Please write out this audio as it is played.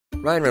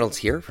Ryan Reynolds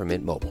here from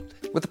Mint Mobile.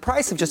 With the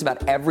price of just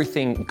about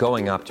everything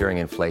going up during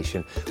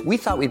inflation, we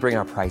thought we'd bring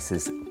our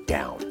prices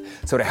down.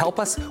 So to help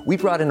us, we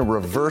brought in a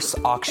reverse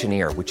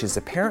auctioneer, which is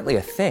apparently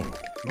a thing.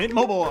 Mint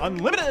Mobile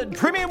Unlimited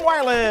Premium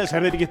Wireless.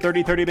 How to get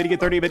 30, 30, how to get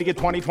 30, how to get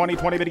 20, 20,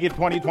 20, how to get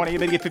 20, 20, how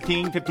to get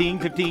 15, 15,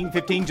 15,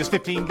 15, just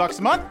 $15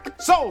 a month?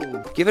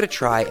 Sold! Give it a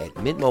try at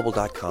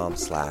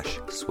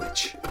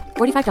mintmobile.com/switch.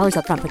 $45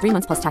 up front for 3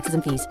 months plus taxes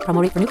and fees.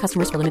 Promo rate for new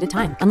customers for limited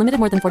time. Unlimited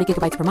more than 40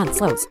 gigabytes per month.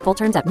 Slows full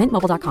terms at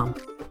mintmobile.com.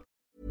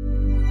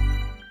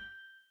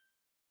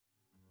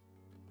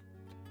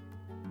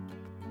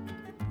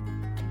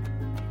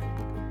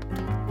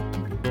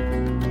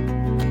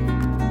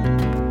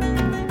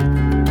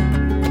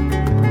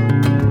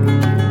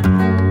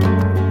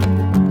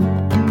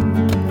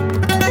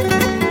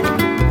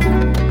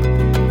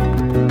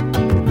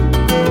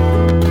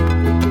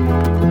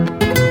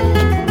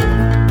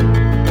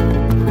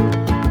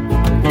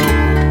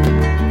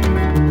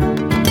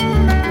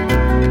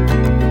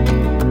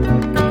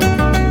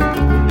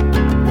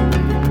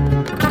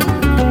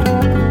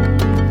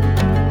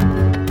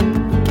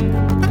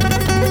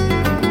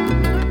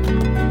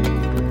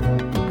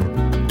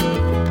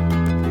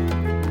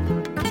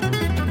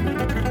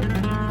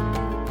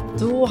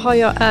 Har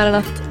jag äran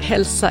att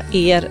hälsa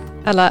er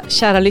alla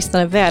kära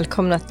lyssnare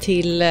välkomna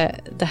till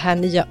det här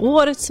nya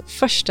årets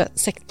första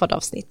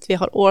sektpoddavsnitt. Vi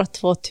har år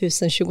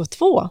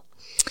 2022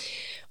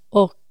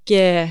 och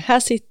här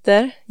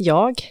sitter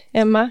jag,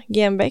 Emma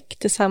Genbeck,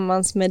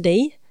 tillsammans med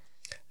dig,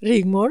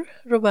 Rigmor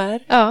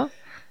Robert. Ja,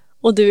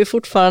 och du är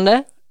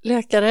fortfarande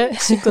läkare,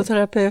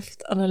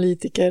 psykoterapeut,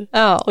 analytiker.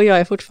 Ja, och jag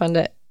är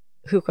fortfarande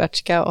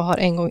sjuksköterska och har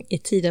en gång i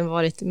tiden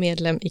varit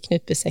medlem i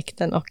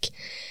Knutbysekten och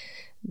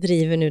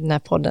driver nu den här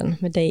podden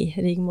med dig,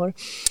 Rigmor.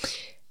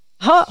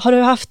 Har du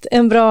haft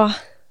en bra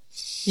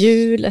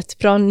jul, ett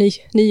bra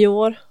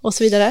nyår och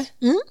så vidare?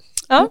 Mm.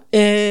 Ja.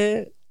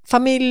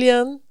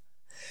 Familjen,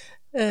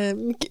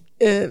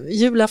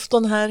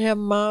 julafton här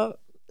hemma,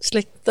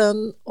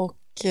 släkten och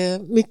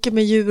mycket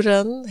med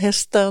djuren,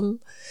 hästen.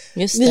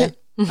 Just det.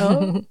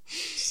 Ja.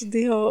 Så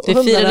det har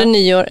du firade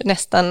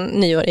nästan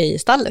nyår i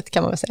stallet,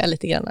 kan man väl säga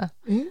lite grann.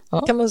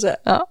 Ja. Kan man säga.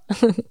 Ja.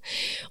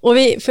 Och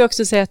vi får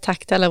också säga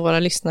tack till alla våra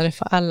lyssnare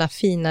för alla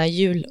fina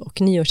jul-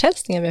 och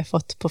nyårshälsningar vi har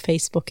fått på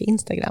Facebook och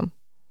Instagram.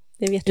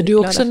 Det vet är du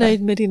också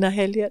nöjd med dina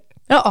helger?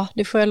 Ja,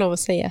 det får jag lov att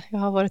säga. Jag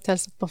har varit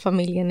hälsat på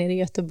familjen nere i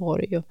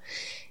Göteborg och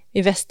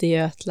i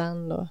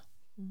Västergötland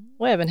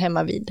och även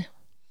hemma vid.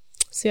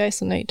 Så jag är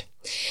så nöjd.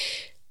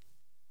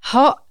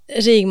 Ja,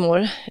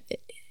 Rigmor,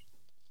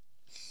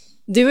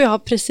 du och jag har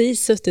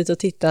precis suttit och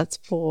tittat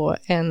på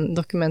en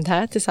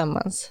dokumentär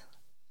tillsammans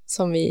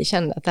som vi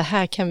kände att det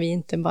här kan vi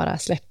inte bara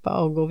släppa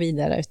och gå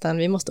vidare, utan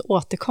vi måste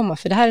återkomma,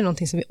 för det här är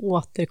någonting som vi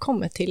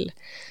återkommer till.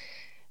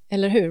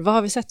 Eller hur? Vad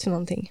har vi sett för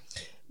någonting?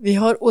 Vi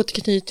har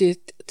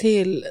återknutit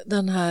till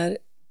den här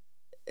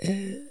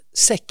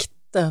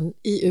sekten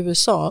i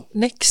USA,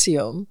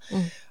 NXIVM.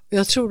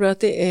 Jag tror att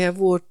det är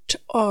vårt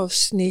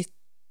avsnitt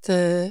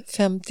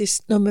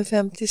nummer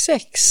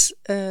 56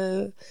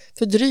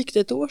 för drygt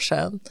ett år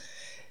sedan,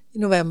 i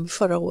november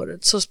förra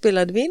året, så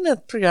spelade vi in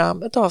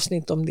ett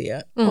avsnitt om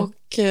det.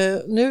 Och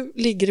nu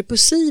ligger det på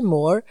C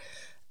More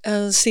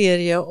en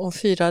serie om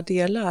 4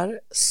 delar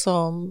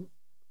som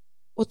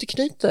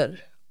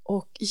återknyter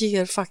och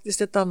ger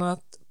faktiskt ett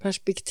annat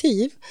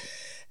perspektiv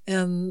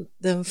än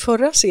den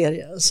förra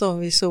serien som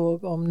vi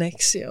såg om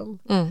NXIVM.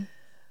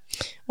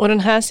 Och den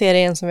här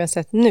serien som vi har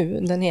sett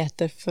nu, den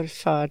heter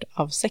Förförd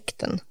av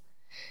sekten.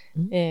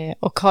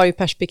 Och har ju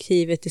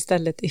perspektivet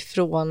istället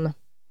ifrån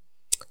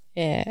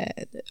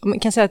man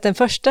kan säga att den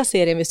första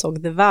serien vi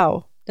såg, The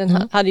Vow,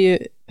 den hade ju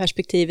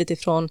perspektivet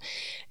ifrån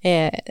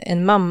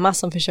en mamma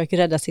som försöker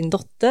rädda sin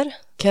dotter,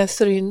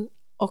 Catherine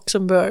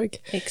Oxenberg.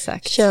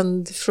 Exakt.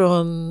 Känd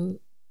från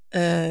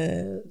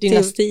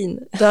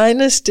Dynastin.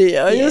 Dynasty,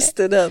 ja just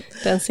det,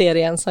 den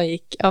serien som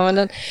gick. Ja,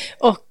 men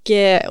och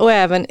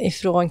även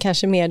ifrån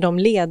kanske mer de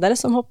ledare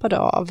som hoppade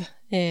av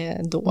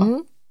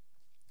då.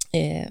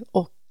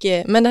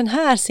 Men den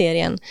här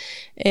serien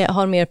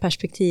har mer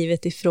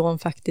perspektivet ifrån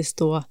faktiskt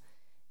då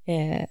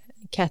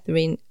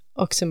Catherine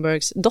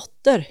Oxenbergs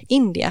dotter,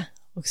 India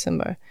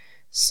Oxenberg,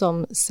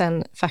 som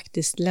sen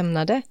faktiskt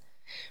lämnade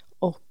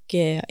och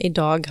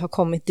idag har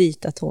kommit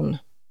dit att hon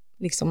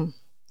liksom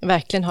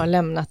verkligen har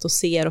lämnat och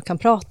ser och kan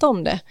prata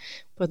om det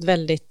på ett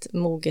väldigt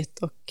moget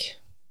och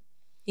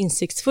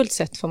insiktsfullt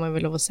sätt, får man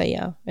väl lov att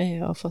säga.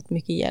 Jag har fått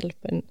mycket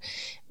hjälp.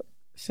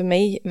 För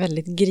mig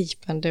väldigt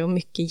gripande och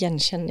mycket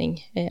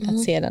igenkänning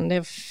att se den.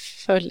 Det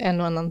föll en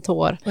och annan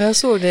tår. Och jag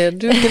såg det,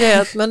 du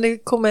grät, men det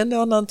kom en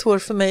och annan tår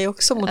för mig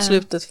också mot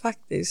slutet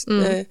faktiskt.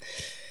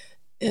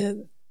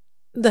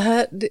 Det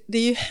är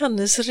ju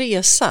hennes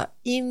resa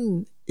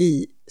in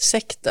i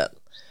sekten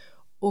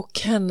och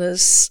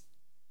hennes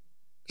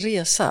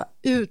resa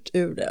ut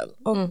ur den.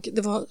 Och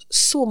det var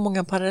så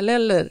många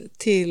paralleller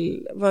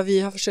till vad vi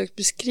har försökt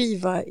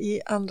beskriva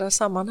i andra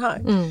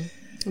sammanhang.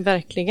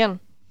 Verkligen.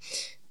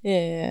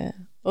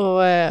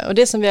 Och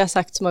det som vi har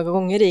sagt så många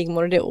gånger,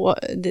 Rigmor,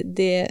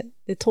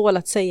 det tål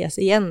att sägas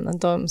igen.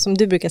 Som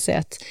du brukar säga,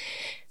 att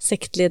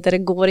sektledare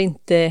går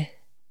inte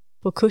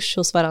på kurs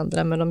hos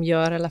varandra, men de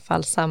gör i alla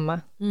fall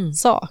samma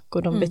sak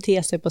och de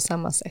beter sig på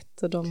samma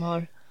sätt. Och de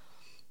har...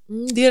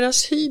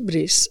 Deras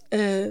hybris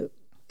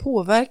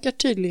påverkar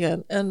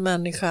tydligen en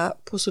människa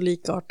på så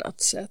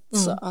likartat sätt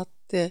så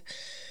att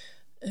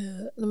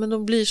men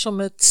de blir som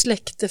ett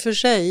släkte för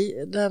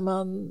sig där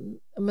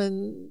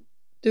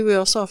du och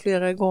jag sa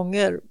flera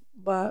gånger,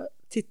 bara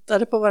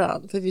tittade på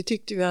varandra för vi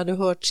tyckte vi hade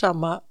hört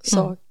samma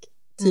sak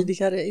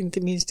tidigare,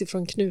 inte minst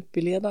ifrån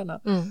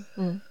Knutbyledarna.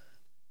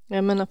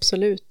 Ja, men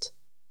absolut.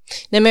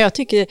 Nej, men jag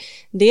tycker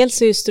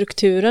dels är ju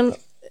strukturen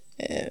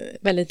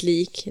väldigt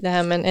lik det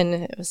här,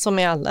 men som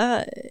i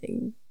alla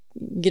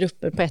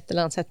grupper på ett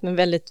eller annat sätt, men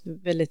väldigt,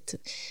 väldigt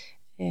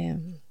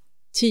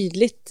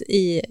tydligt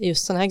i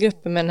just sådana här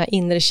grupper med den här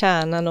inre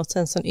kärnan och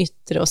sen så en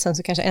yttre och sen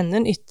så kanske ännu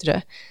en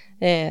yttre.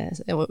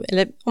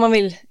 Eller om man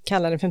vill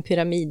kalla det för en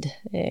pyramid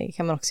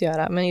kan man också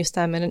göra, men just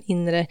det här med den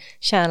inre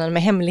kärnan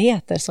med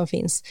hemligheter som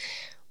finns.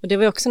 Och det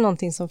var också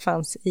någonting som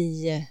fanns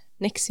i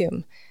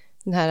Nexium,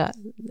 den här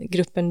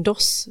gruppen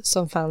DOS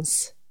som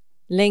fanns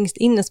längst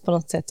innes på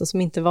något sätt och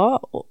som inte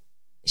var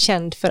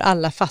känd för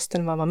alla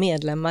fastän man var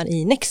medlemmar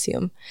i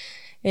Nexium.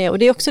 Och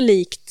det är också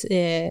likt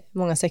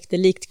många sekter,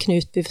 likt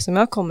Knutby som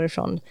jag kommer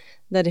ifrån,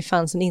 där det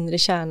fanns en inre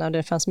kärna och där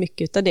det fanns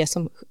mycket av det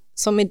som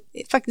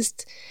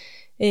faktiskt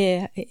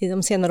i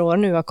de senare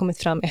åren nu har kommit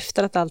fram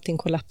efter att allting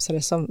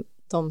kollapsade, som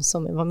de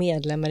som var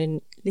medlemmar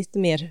lite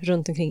mer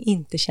runt omkring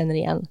inte känner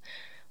igen.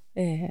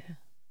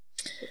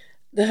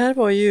 Det här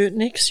var ju,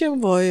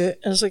 Nexium var ju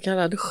en så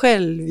kallad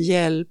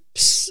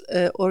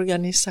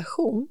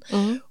självhjälpsorganisation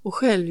och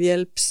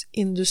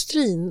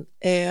självhjälpsindustrin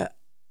är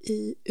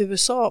i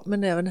USA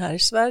men även här i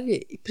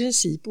Sverige i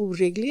princip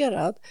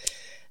oreglerad.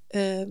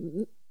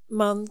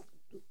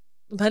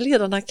 De här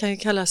ledarna kan ju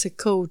kalla sig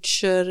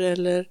coacher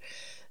eller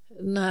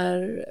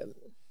när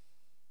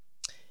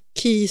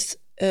Keith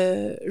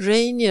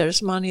Rainier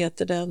som han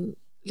heter, den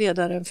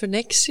ledaren för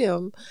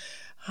Nexium,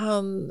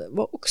 han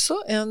var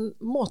också en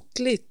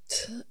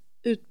måttligt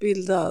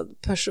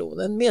utbildad person,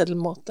 en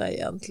medelmåtta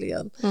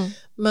egentligen,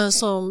 men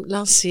som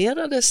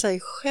lanserade sig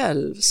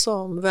själv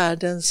som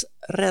världens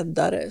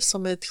räddare,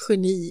 som ett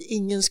geni.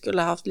 Ingen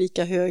skulle ha haft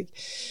lika hög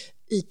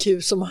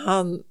IQ som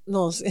han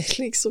någonsin,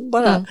 liksom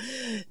bara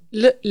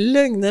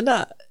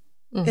lögnerna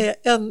är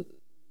en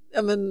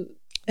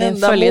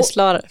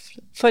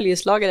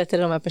följeslagare till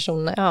de här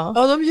personerna.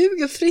 Ja, de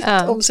ljuger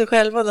fritt om sig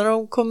själva. När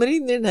de kommer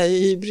in i den här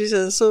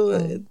hybrisen så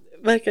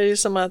verkar det ju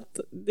som att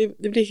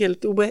det blir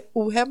helt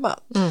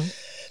ohämmat.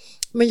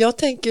 Men jag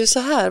tänker så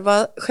här,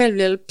 vad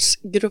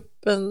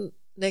självhjälpsgruppen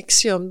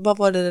Nexium, vad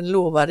var det den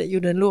lovade? Jo,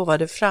 den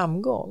lovade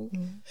framgång.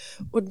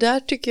 Och där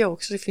tycker jag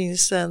också det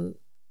finns en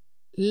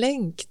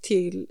länk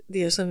till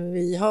det som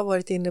vi har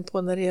varit inne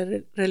på när det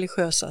är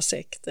religiösa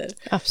sekter.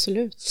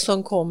 Absolut.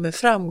 Som kommer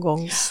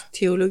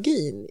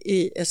framgångsteologin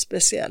i ett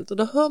speciellt. Och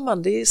då hör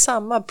man, det är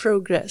samma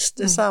progress,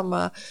 det är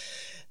samma,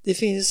 det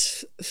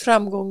finns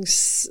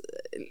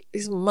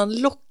liksom man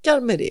lockar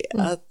med det,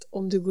 att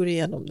om du går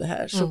igenom det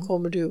här så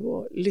kommer du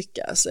att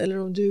lyckas, eller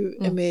om du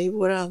är med i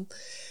våran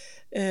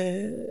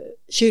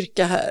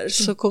kyrka här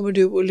så kommer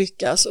du att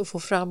lyckas och få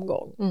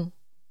framgång.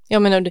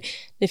 Jag menar,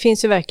 det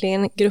finns ju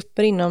verkligen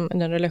grupper inom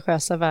den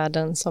religiösa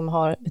världen som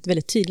har ett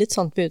väldigt tydligt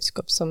sånt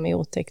budskap som är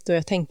otäckt, och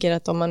jag tänker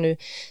att om man nu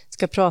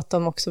ska prata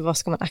om också vad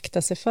ska man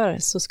akta sig för,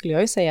 så skulle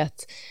jag ju säga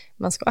att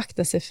man ska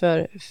akta sig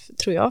för,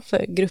 tror jag,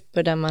 för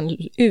grupper där man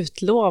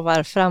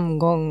utlovar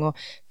framgång och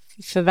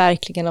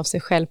förverkligan av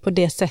sig själv på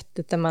det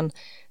sättet där man,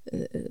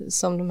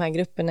 som de här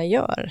grupperna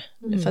gör.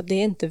 För att det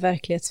är inte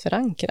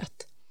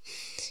verklighetsförankrat.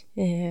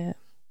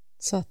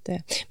 Så att,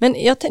 men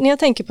när jag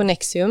tänker på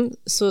Nexium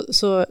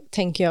så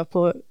tänker jag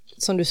på,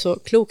 som du så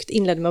klokt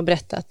inledde med att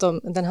berätta, att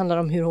den handlar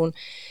om hur hon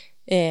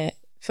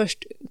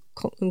först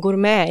går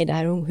med i det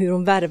här, hur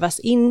hon värvas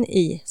in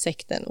i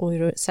sekten och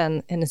hur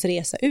sen hennes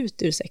resa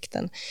ut ur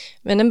sekten.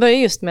 Men den börjar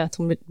just med att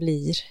hon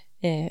blir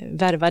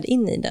värvad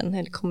in i den,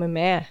 eller kommer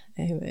med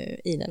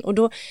i den. Och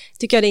då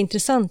tycker jag det är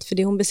intressant, för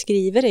det hon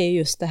beskriver är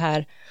just det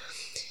här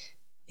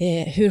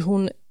hur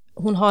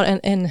hon har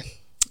en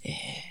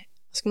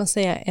vad ska man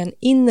säga, en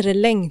inre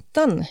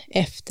längtan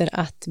efter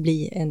att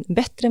bli en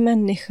bättre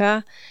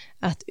människa,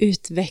 att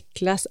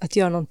utvecklas, att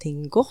göra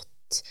någonting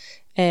gott,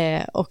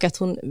 och att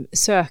hon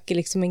söker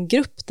liksom en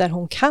grupp där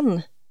hon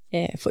kan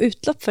få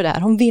utlopp för det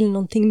här. Hon vill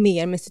någonting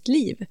mer med sitt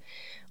liv.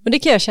 Och det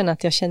kan jag känna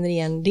att jag känner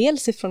igen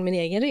dels ifrån min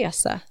egen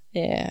resa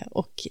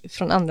och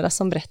från andra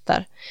som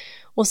berättar.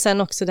 Och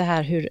sen också det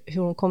här hur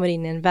hon kommer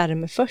in i en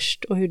värme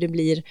först och hur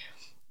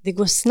det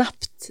går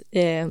snabbt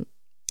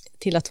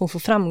till att hon får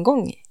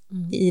framgång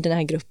i den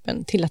här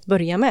gruppen till att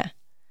börja med.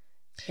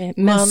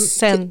 Men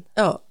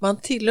man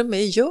till och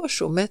med gör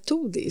så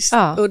metodiskt.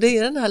 Ja. Och det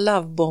är den här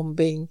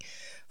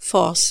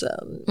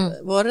lovebombing-fasen.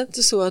 Var det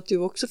inte så att du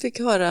också fick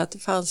höra att det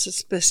fanns en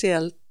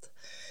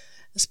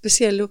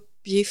speciell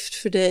uppgift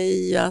för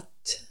dig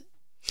att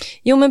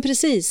Jo, men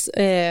precis.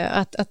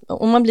 Att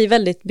om man blir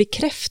väldigt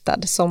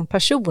bekräftad som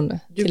person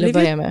till att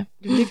börja med.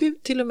 Du blev ju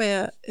till och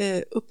med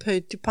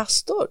upphöjd till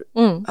pastor.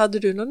 Hade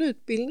du någon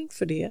utbildning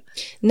för det?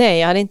 Nej,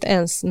 jag hade inte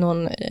ens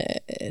någon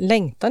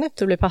längtan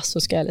efter att bli pastor,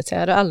 ska jag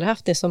säga. Jag hade aldrig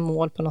haft det som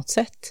mål på något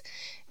sätt.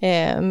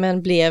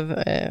 Men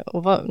blev,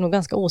 och var nog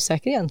ganska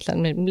osäker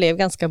egentligen, men blev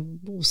ganska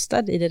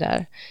boostad i det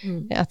där.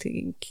 Att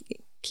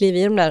kliva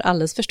i de där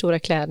alldeles för stora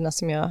kläderna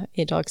som jag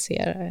idag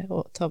ser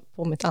och ta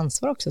på mitt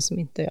ansvar också, som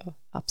inte jag är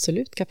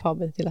absolut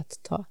kapabel till att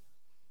ta.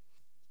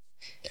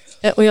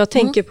 Och jag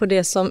tänker på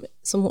det som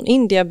hon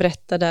India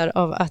berättade där,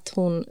 av att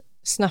hon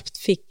snabbt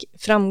fick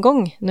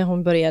framgång när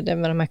hon började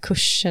med de här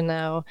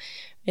kurserna och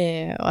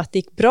att det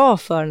gick bra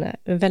för henne,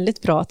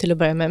 väldigt bra till att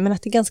börja med, men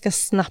att det ganska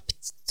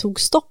snabbt tog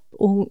stopp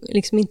och hon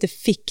liksom inte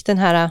fick den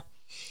här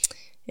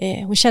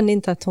hon kände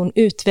inte att hon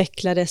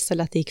utvecklades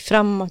eller att det gick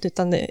framåt,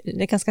 utan det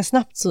ganska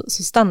snabbt så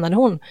stannade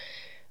hon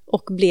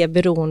och blev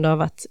beroende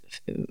av att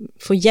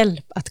få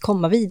hjälp att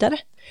komma vidare.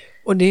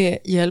 Och det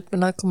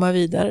hjälpen att komma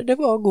vidare, det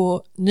var att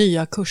gå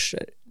nya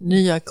kurser,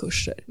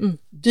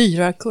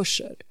 dyra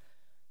kurser.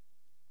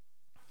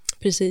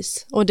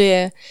 Precis, och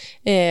det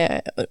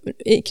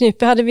i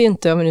Knutby hade vi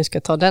inte, om vi nu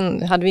ska ta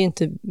den, hade vi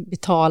inte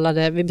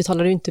vi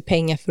betalade ju inte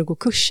pengar för att gå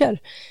kurser,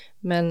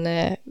 men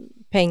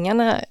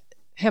pengarna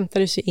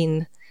hämtades ju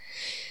in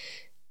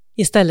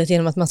istället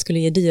genom att man skulle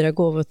ge dyra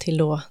gåvor till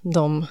då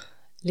de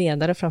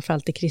ledare,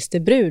 framförallt i Kristi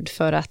brud,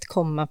 för att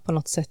komma på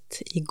något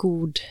sätt i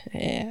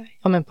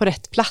på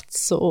rätt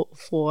plats och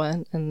få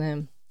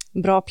en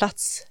bra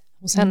plats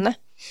hos henne.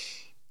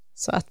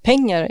 Så att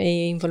pengar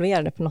är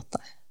involverade på något.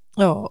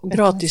 Ja, och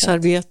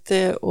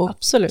gratisarbete och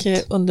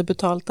absolut.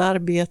 Underbetalt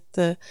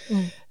arbete.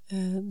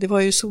 Det var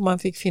ju så man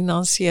fick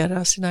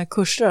finansiera sina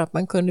kurser, att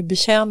man kunde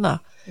betjäna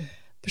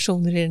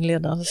personer i den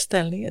ledande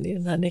ställningen i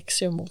den här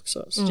Nexium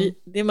också. Så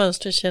det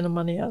mönstret känner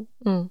man igen.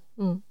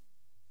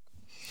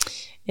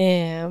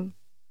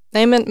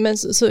 Nej, men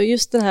så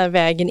just den här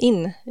vägen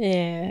in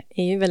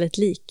är ju väldigt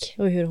lik,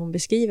 och hur hon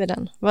beskriver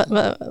den.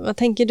 Vad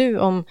tänker du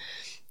om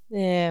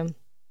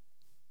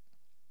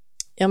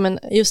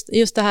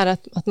just det här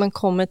att man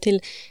kommer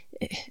till,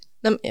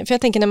 för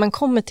jag tänker när man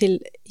kommer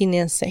till in i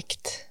en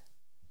sekt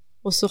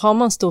och så har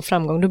man stor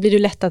framgång, då blir det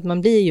lätt att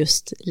man blir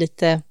just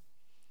lite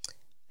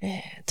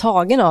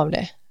tagen av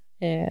det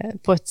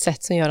på ett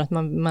sätt som gör att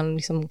man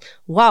liksom,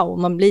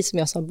 man blir, som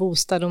jag sa,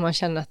 boostad, och man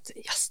känner att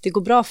yes, det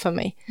går bra för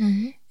mig.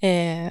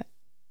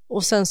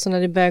 Och sen så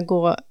när det börjar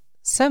gå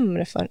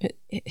sämre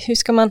hur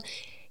ska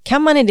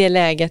kan man i det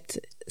läget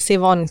se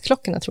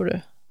varningsklockorna, tror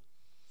du?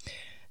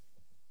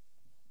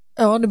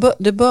 Ja,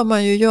 det bör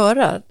man ju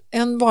göra.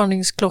 En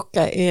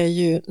varningsklocka är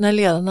ju när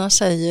ledarna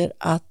säger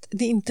att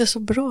det inte är så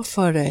bra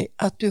för dig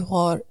att du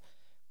har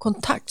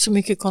så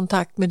mycket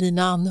kontakt med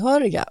dina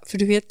anhöriga. För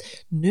du vet,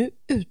 nu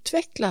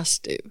utvecklas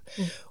du.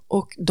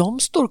 Och de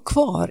står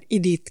kvar i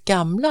ditt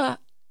gamla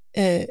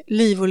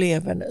liv och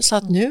leverne. Så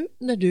att nu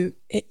när du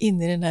är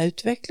inne i den här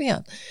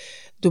utvecklingen,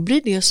 då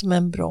blir det som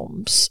en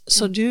broms.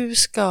 Så du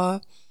ska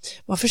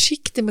vara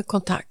försiktig med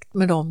kontakt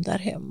med dem där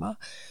hemma.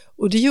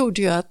 Och det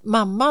gjorde ju att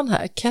mamman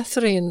här,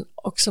 Catherine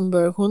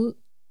Oxenberg,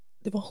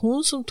 det var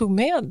hon som tog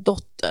med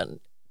dottern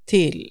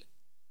till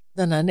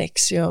den här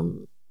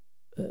Nexium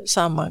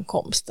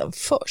sammankomsten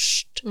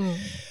först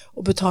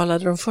och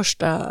betalade de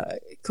första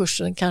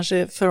kursen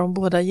kanske för de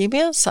båda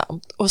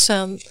gemensamt, och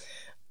sen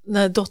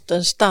när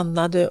dottern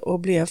stannade och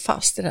blev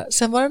fast i det här.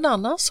 Sen var det en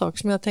annan sak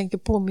som jag tänker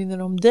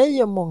påminner om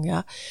dig och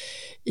många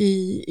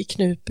i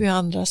Knutby och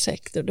andra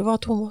sekter. Det var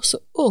att hon var så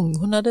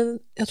ung.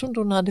 Jag tror inte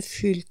hon hade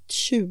fyllt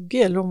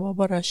 20, eller hon var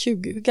bara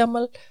 20. Hur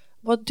gammal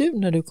var du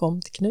när du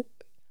kom till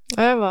Knutby?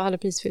 Ja, jag hade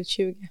precis fyllt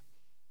 20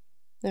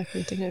 när jag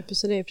kom till Knutby,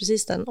 så det är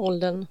precis den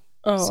åldern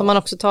som man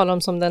också talar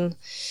om som den,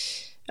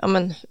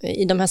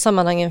 i de här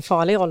sammanhangen,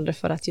 farlig ålder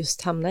för att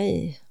just hamna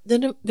i. Det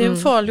är en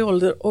farlig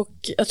ålder, och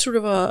jag tror det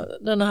var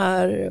den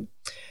här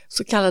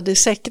så kallade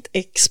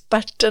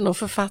sektexperten och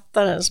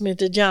författaren som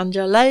heter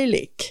Janja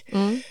Leilik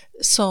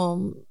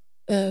som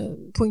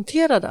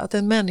poängterade att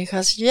en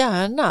människas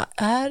hjärna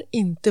är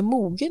inte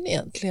mogen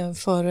egentligen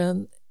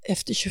förrän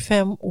efter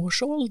 25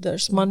 års ålder,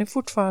 så man är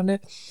fortfarande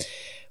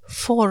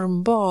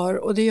formbar,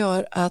 och det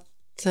gör att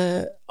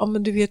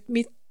du vet,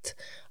 mitt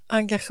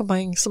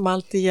engagemang som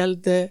alltid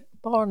gällde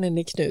barnen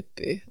i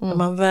Knutby, när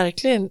man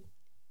verkligen,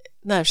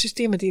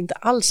 nervsystemet är inte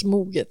alls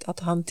moget att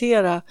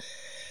hantera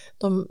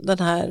den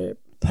här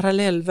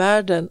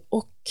parallellvärlden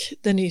och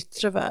den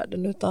yttre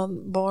världen,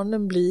 utan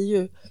barnen blir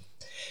ju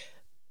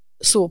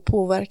så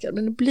påverkade,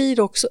 men det blir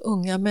också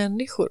unga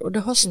människor, och det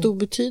har stor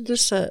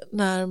betydelse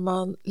när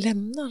man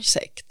lämnar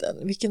sekten,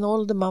 vilken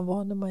ålder man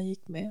var när man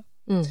gick med.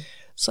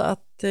 Så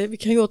att vi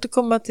kan ju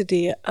återkomma till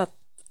det, att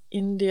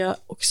India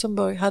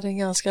Oxenberg hade en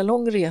ganska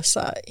lång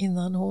resa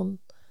innan hon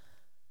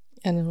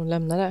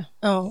lämnade.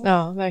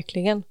 Ja,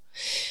 verkligen.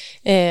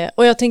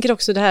 Och jag tänker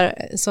också det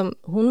här som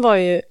hon var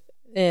ju,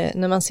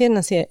 när man ser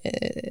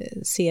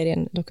den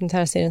här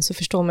dokumentärserien, så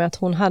förstår man att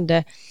hon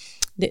hade,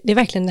 det är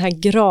verkligen den här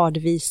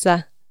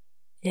gradvisa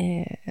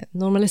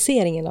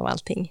normaliseringen av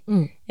allting.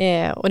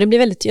 Och det blir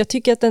väldigt, jag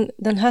tycker att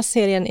den här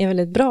serien är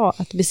väldigt bra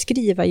att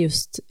beskriva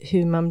just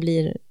hur man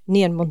blir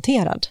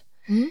nedmonterad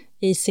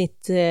i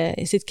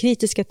sitt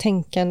kritiska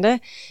tänkande,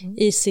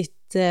 i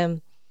sitt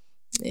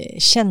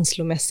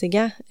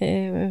känslomässiga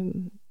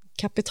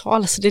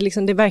kapital. Alltså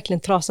det verkligen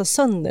trasar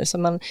sönder. Så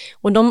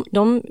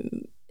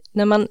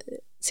när man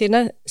ser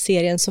den här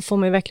serien så får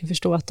man ju verkligen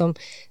förstå att de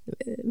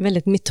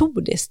väldigt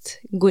metodiskt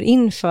går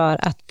in för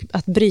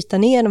att bryta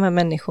ner de här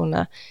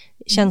människorna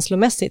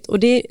känslomässigt. Och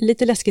det är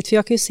lite läskigt, för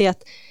jag kan ju se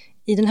att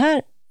i den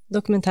här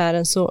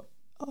dokumentären så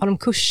har de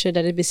kurser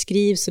där det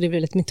beskrivs och det blir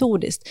väldigt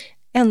metodiskt.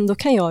 Ändå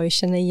kan jag ju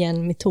känna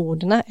igen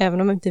metoderna,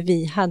 även om inte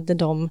vi hade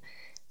dem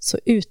så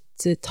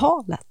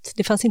uttalat.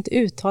 Det fanns inte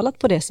uttalat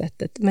på det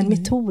sättet, men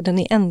metoden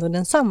är ändå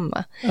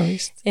densamma. Ja,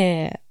 visst.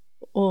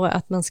 Och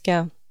att man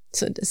ska...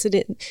 Så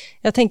det,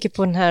 jag tänker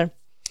på den här...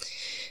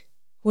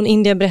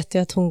 India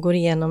berättade att hon går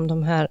igenom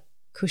de här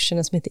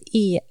kurserna som heter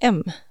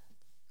EM.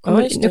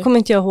 Nu kommer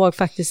inte jag ihåg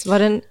faktiskt. Var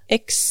det en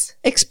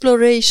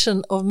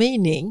Exploration of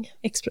meaning.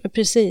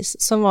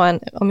 Precis, som var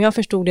om jag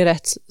förstod det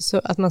rätt,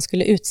 så att man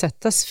skulle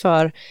utsättas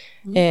för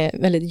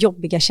väldigt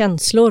jobbiga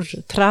känslor,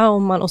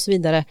 trauman och så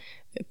vidare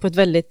på ett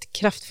väldigt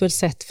kraftfullt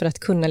sätt för att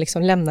kunna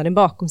liksom lämna det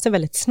bakom sig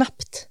väldigt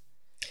snabbt.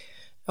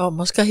 Ja,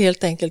 man ska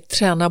helt enkelt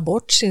träna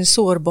bort sin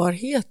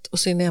sårbarhet och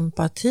sin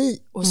empati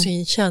och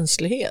sin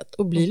känslighet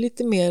och bli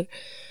lite mer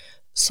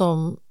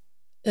som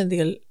en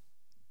del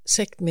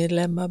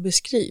sektmedlemmar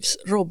beskrivs,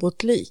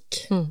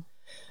 robotlik.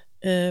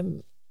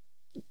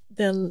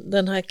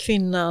 Den här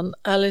kvinnan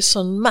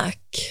Alison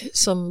Mack,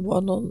 som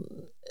var någon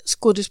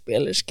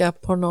skådespelerska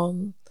på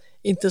någon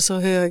inte så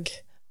hög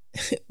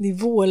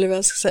nivå, eller vad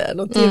jag ska säga,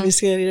 någon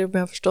tv-serie om jag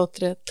har förstått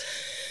rätt.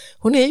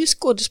 Hon är ju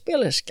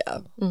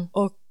skådespelerska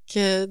och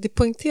det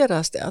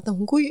poängteras det att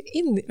hon går ju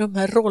in i de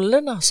här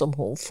rollerna som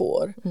hon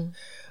får.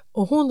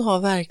 Och hon har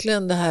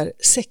verkligen det här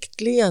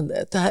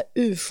sektleendet, det här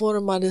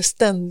U-formade,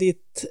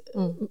 ständigt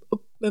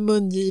upp med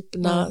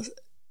mungipna,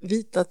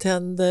 vita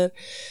tänder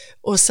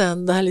och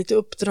sen det här lite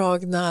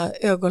uppdragna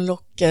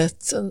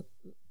ögonlocket,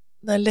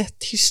 det här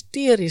lätt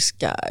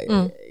hysteriska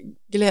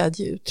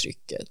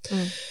glädjeuttrycket.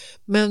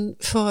 Men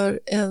för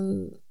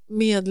en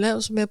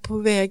medlem som är på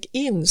väg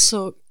in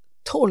så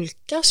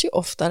tolkas ju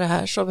ofta det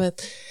här som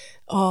ett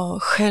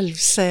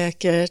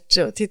självsäkert,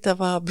 och titta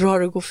vad bra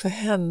det går för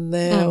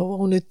henne och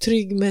hon är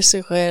trygg med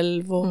sig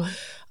själv och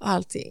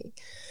allting.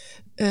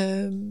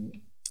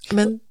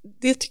 Men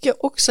det tycker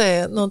jag också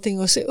är någonting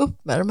att se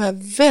upp med, de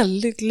här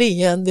väldigt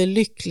leende,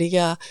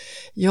 lyckliga,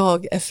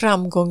 jag är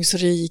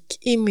framgångsrik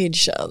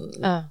imagen.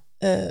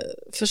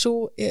 För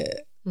så är...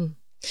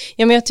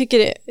 Ja, men jag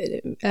tycker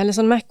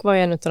Alison Mack var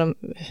ju en av de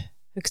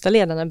högsta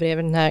ledarna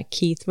bredvid den här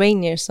Keith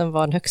Raniere som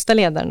var den högsta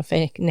ledaren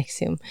för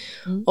NXIVM.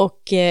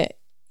 Och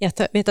jag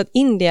vet att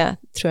India,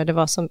 tror jag det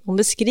var, som hon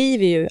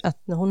beskriver ju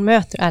att när hon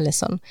möter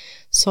Alison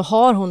så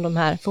har hon de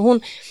här, för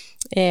hon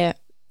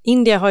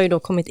India har ju då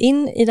kommit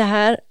in i det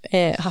här,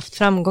 haft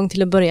framgång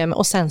till att börja med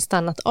och sen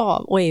stannat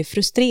av och är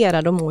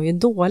frustrerad och mår ju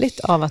dåligt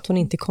av att hon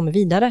inte kommer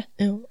vidare.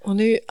 Ja, och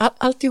nu,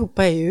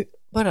 alltihopa är ju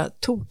bara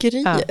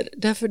tokerier,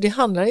 därför det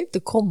handlar inte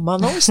om att komma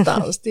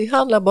någonstans, det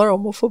handlar bara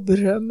om att få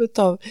beröm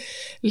av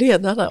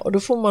ledarna, och då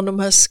får man de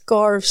här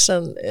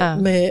scarfsen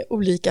med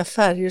olika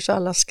färger så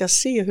alla ska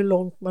se hur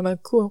långt man har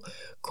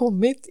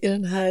kommit i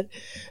den här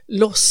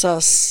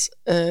låtsas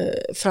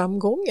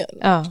framgången.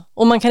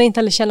 Och man kan inte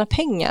heller tjäna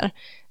pengar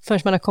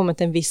förrän man har kommit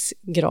till en viss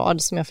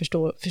grad, som jag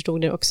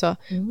förstod det också.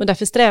 Och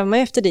därför strävar man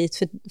efter dit,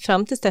 för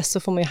fram till dess så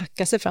får man ju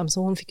hacka sig fram.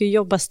 Så hon fick ju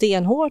jobba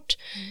stenhårt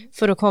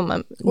för att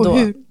komma. Och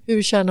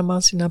hur tjänar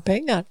man sina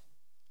pengar?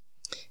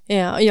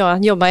 Ja,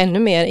 jobba ännu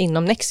mer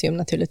inom NXIVM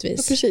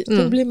naturligtvis. Ja, precis.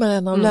 Då blir man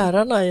en av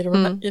lärarna i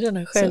den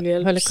här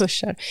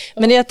självhjälpskurser.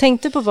 Men det jag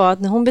tänkte på var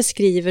att när hon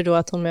beskriver då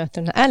att hon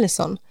möter den här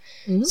Alison,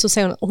 så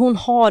säger hon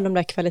har de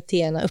där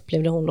kvaliteterna,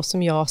 upplevde hon då,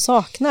 som jag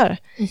saknar.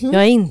 Jag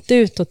är inte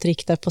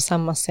utåtriktad på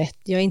samma sätt.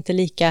 Jag är inte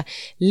lika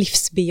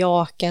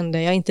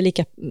livsbejakande. Jag är inte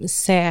lika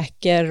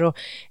säker och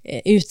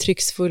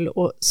uttrycksfull.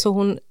 Och, så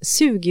hon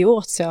suger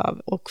åt sig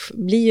av och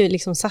blir ju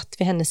liksom satt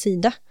vid hennes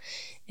sida.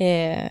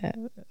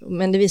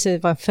 Men det visar sig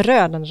vara en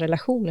förödande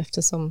relation,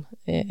 eftersom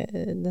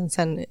den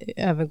sen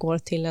övergår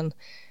till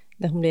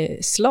där hon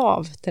blir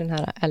slav till den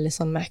här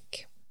Alison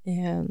Mack.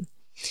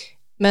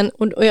 Men,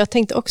 och jag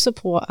tänkte också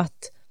på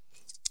att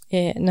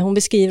när hon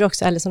beskriver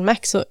också Alison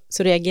Mack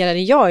så reagerade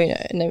jag ju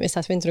när vi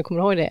satt, jag vet inte om du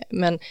kommer ihåg det,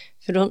 men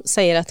för de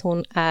säger att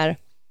hon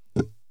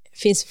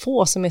finns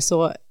få som är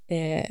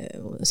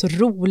så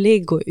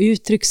rolig och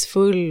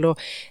uttrycksfull och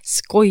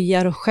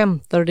skojar och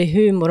skämtar och det är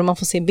humor och man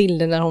får se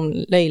bilder när hon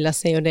löjlar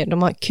sig och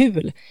de har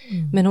kul.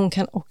 Men hon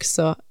kan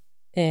också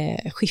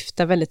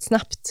skifta väldigt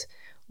snabbt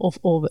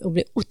och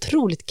bli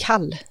otroligt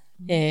kall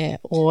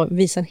och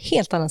visa en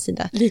helt annan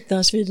sida.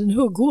 Liknas vid en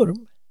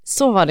huggorm.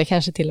 Så var det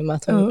kanske till och med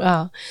att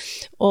hon,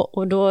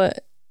 och då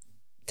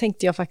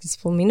tänkte jag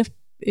faktiskt på min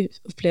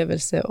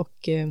upplevelse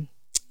och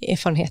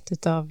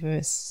erfarenhet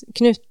av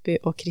Knutby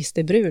och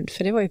Kristi brud,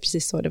 för det var ju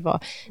precis så det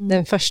var.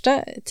 Den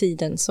första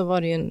tiden så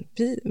var det ju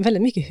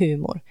väldigt mycket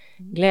humor,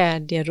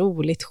 glädje,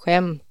 roligt,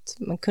 skämt,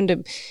 man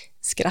kunde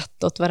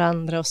skratta åt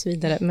varandra och så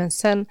vidare, men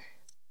sen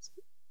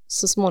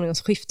så småningom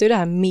så skiftade det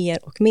här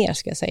mer och mer,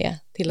 ska jag säga,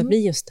 till att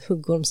bli just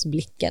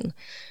huggormsblicken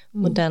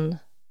och den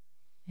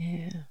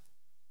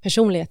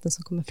personligheten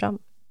som kommer fram.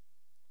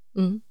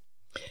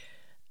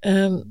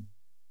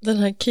 Den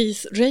här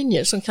Keith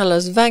Raniere som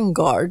kallas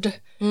Vanguard,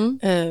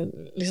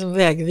 liksom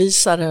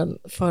vägvisaren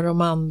för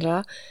de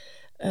andra,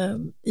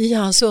 i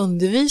hans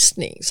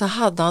undervisning så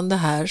hade han det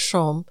här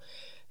som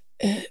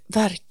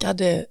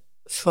verkade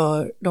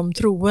för de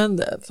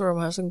troende, för de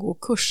här som går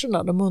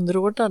kurserna, de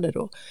underordnade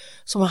då,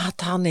 som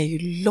att han är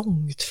ju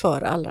långt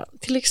före alla.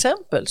 Till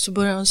exempel så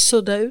börjar han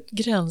sudda ut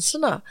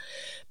gränserna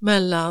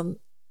mellan,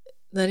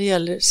 när det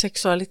gäller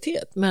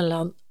sexualitet,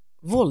 mellan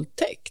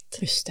våldtäkt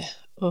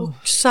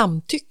och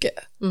samtycke.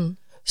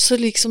 Så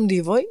liksom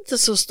det var inte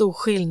så stor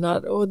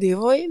skillnad, och det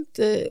var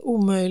inte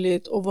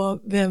omöjligt, och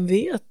vem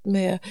vet,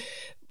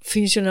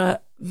 finns ju några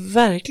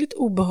verkligt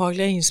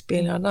obehagliga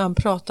inspelningar när han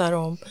pratar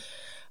om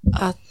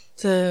att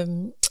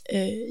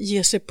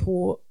ge sig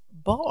på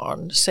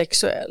barn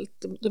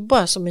sexuellt. Det är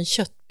bara som en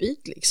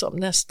köttbit liksom,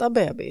 nästa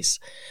bebis.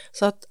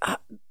 Så att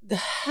det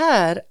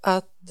här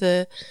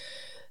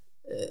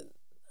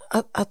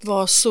att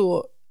vara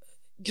så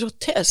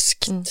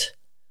groteskt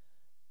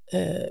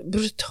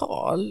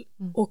brutal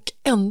och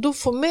ändå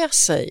få med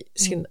sig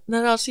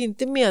när alltså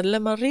inte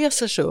medlemmar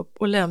reser sig upp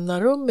och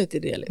lämnar rummet i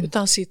det,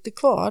 utan sitter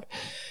kvar,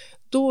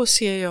 då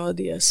ser jag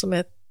det som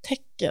ett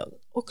tecken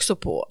också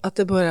på att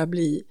det börjar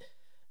bli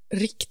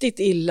riktigt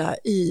illa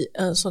i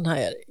en sån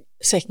här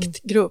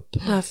sektgrupp.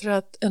 Därför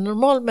att en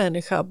normal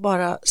människa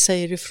bara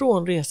säger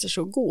ifrån, reser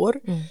sig och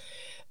går.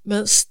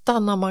 Men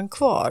stannar man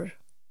kvar,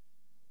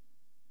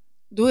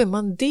 då är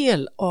man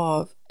del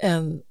av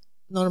en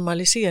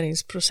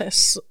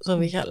normaliseringsprocess som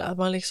vi kallar.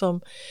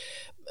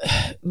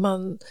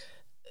 Man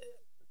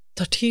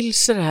tar till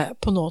sig det här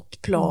på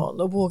något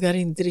plan och vågar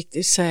inte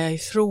riktigt säga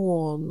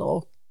ifrån,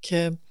 och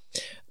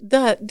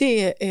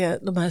det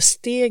är de här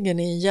stegen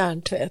i en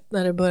hjärntvätt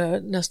när det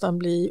börjar nästan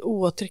bli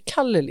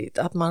oåterkalleligt,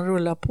 att man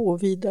rullar på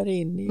vidare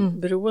in i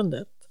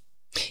beroendet.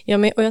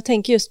 Ja, och jag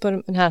tänker just på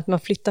det här att man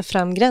flyttar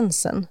fram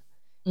gränsen.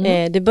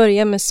 Det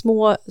börjar med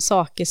små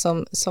saker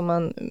som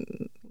man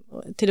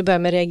till att börja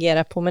med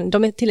reagerar på, men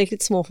de är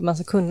tillräckligt små för att man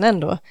ska kunna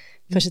ändå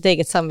för sitt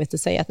eget samvete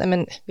säga att nej,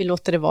 men vi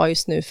låter det vara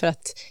just nu, för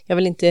att jag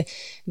vill inte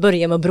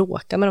börja med att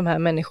bråka med de här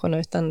människorna,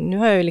 utan nu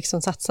har jag ju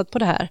liksom satsat på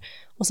det här.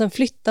 Och sen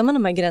flyttar man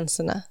de här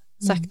gränserna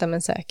sakta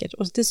men säkert,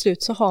 och till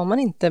slut så har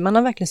man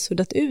har verkligen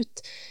suddat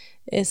ut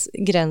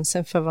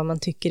gränsen för vad man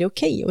tycker är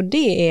okej, och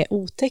det är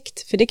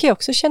otäckt, för det kan jag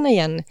också känna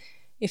igen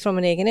ifrån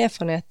min egen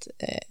erfarenhet,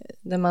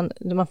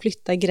 där man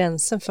flyttar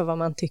gränsen för vad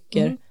man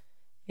tycker.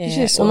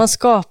 Och man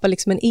skapar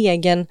liksom en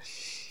egen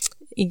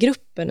i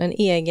gruppen, en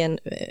egen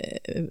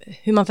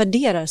hur man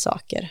värderar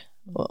saker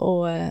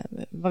och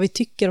vad vi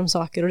tycker om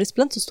saker, och det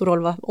spelar inte så stor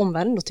roll vad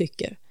omvärlden då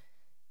tycker,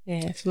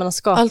 för man har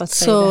skapat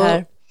sig det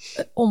här.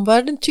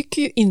 Omvärlden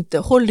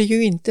håller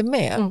ju inte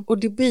med, och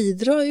det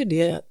bidrar ju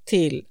det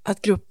till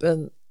att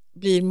gruppen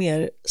blir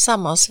mer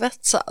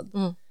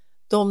sammansvetsad.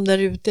 De där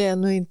ute är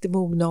ännu inte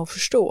mogna att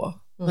förstå.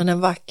 Men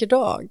en vacker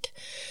dag.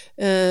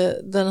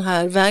 Den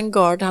här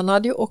Vanguard, han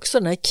hade ju också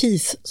den här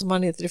Keith, som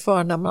han heter i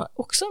förnamn,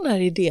 också den här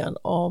idén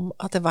om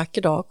att en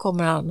vacker dag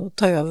kommer han att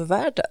ta över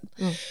världen.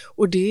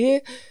 Och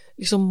det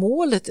liksom,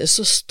 målet är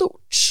så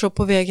stort, så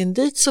på vägen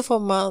dit så får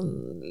man,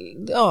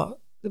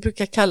 det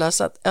brukar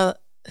kallas att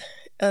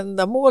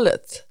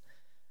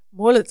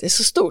målet är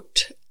så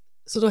stort,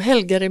 så då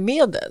helgar det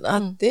medel,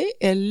 att det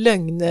är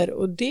lögner,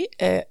 och det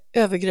är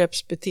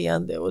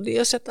övergreppsbeteende, och det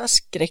är att sätta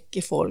skräck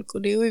i folk,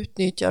 och det är att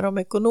utnyttja dem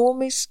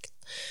ekonomiskt,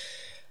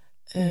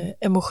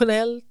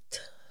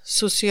 emotionellt,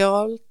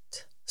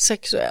 socialt,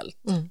 sexuellt.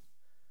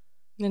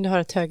 Men det har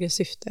ett högre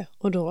syfte,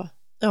 och då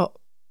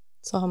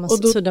så har man,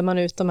 suddar man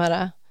ut de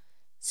här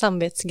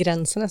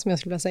samvetsgränserna, som jag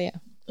skulle vilja säga.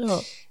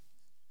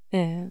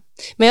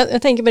 Men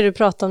jag tänker på det du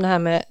pratar om, det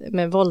här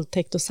med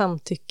våldtäkt och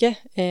samtycke.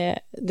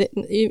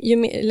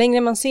 Ju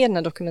längre man ser den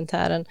här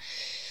dokumentären,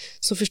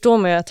 så förstår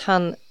man ju att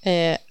han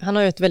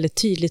har ju ett väldigt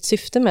tydligt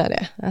syfte med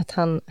det. Att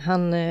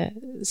han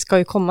ska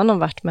ju komma någon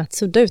vart med att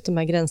sudda ut de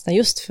här gränserna,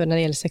 just för när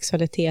det gäller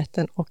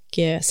sexualiteten och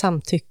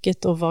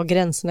samtycket och var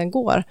gränserna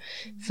går.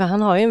 För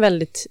han har ju en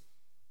väldigt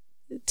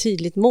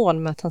tydligt mål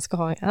med att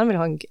han vill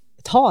ha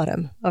ett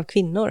harem av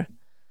kvinnor.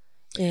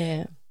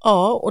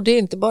 Ja, och det är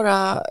inte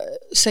bara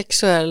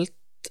sexuellt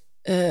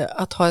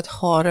att ha ett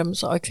harem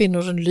av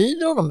kvinnor som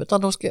lyder honom,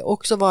 utan de ska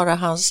också vara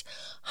hans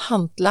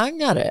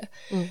hantlangare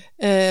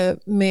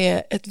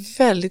med ett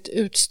väldigt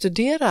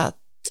utstuderat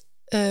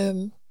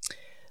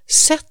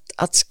sätt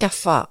att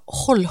skaffa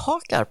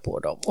hållhakar på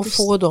dem och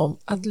få dem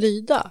att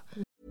lyda.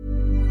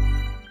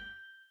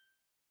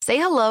 Say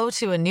hello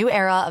to a new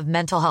era of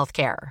mental health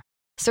care.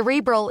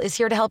 Cerebral is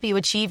here to help you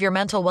achieve your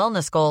mental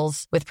wellness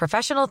goals with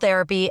professional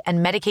therapy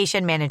and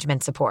medication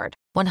management support.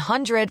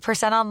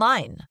 100%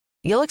 online.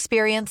 You'll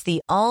experience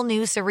the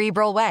all-new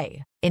Cerebral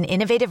Way, an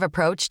innovative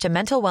approach to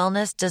mental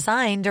wellness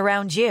designed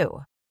around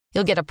you.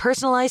 You'll get a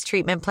personalized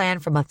treatment plan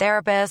from a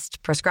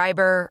therapist,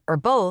 prescriber, or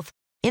both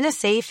in a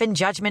safe and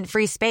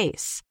judgment-free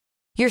space.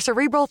 Your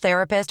Cerebral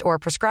therapist or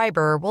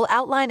prescriber will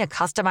outline a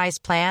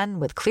customized plan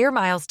with clear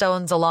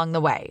milestones along the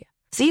way,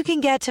 so you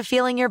can get to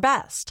feeling your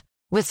best.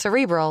 With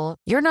Cerebral,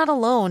 you're not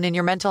alone in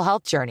your mental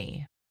health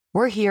journey.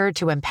 We're here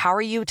to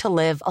empower you to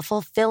live a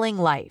fulfilling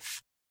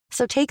life.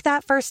 So take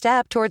that first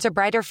step towards a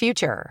brighter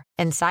future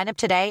and sign up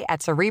today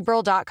at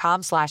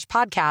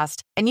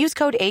Cerebral.com/podcast and use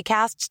code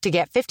ACAST to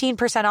get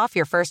 15% off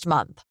your first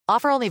month.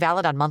 Offer only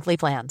valid on monthly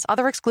plans.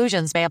 Other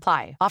exclusions may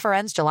apply. Offer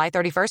ends July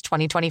 31st,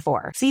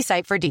 2024. See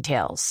site for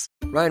details.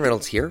 Ryan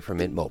Reynolds here from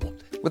Mint Mobile.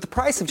 With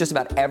the price of just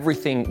about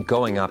everything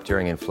going up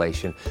during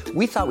inflation,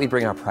 we thought we'd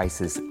bring our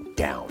prices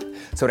down.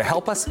 So to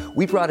help us,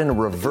 we brought in a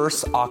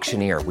reverse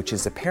auctioneer, which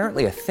is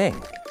apparently a thing.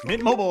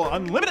 Mint Mobile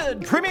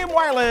Unlimited Premium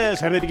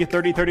Wireless. How to get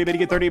 30, 30, how to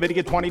get 30, how to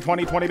get 20,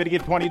 20, 20, how to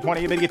get 20,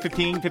 20, how to get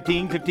 15,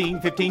 15,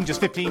 15, 15,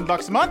 just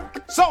 $15 a month?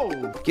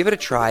 Sold! Give it a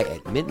try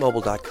at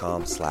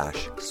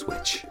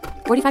mintmobile.com/switch.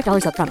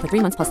 $45 up front for 3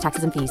 months plus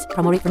taxes and fees.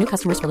 Promo rate for new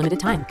customers for limited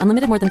time.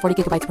 Unlimited more than 40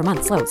 gigabytes per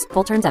month. Slows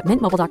full terms at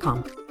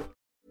mintmobile.com.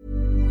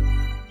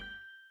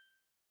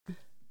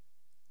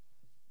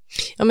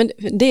 Ja, men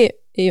det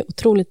är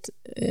otroligt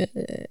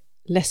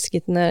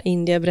läskigt när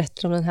India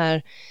berättar om den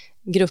här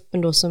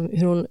gruppen då, som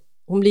hur hon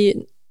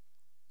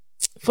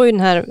får ju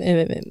den här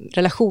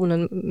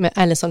relationen med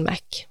Alison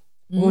Mack.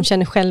 Hon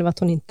känner själv att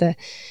hon inte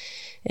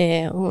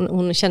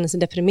hon känner sig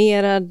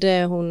deprimerad,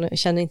 hon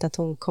känner inte att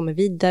hon kommer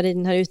vidare i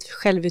den här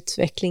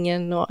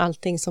självutvecklingen och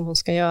allting som hon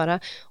ska göra.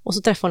 Och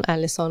så träffar hon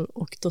Alison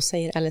och då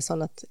säger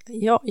Alison att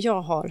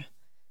jag har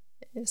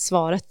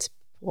svaret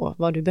på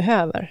vad du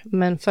behöver,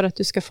 men för att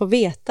du ska få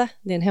veta,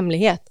 det är en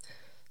hemlighet,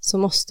 så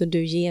måste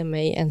du ge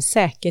mig en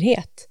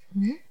säkerhet.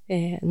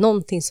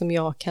 Någonting som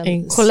jag kan...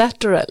 En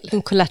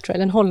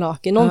collateral, en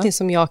hållhake. Någonting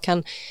som jag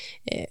kan...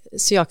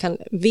 så jag kan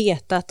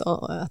veta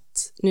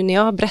att nu när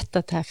jag har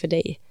berättat det här för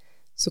dig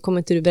så kommer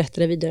inte du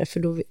berätta det vidare,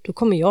 för då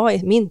kommer jag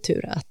i min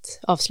tur att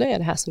avslöja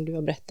det här som du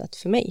har berättat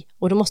för mig.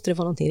 Och då måste det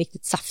vara någonting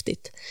riktigt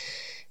saftigt.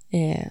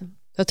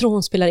 Jag tror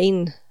hon spelar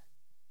in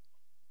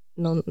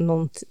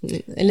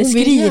eller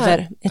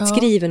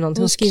skriver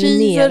någonting. Hon skriver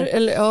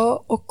ner.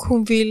 Och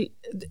hon vill,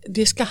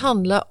 det ska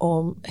handla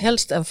om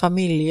helst en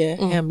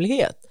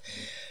familjehemlighet.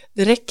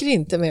 Det räcker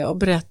inte med att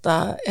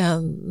berätta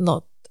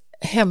något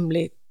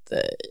hemligt,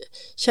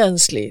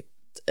 känsligt,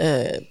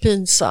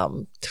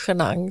 pinsamt,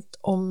 genant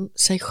om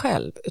sig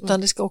själv,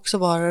 utan det ska också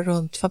vara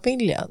runt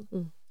familjen.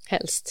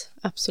 Helst,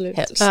 absolut.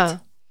 Helst. Ja.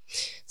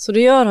 Så då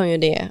gör hon ju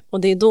det,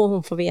 och det är då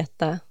hon får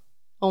veta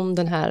om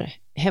den här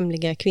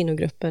hemliga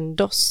kvinnogruppen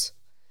DOS,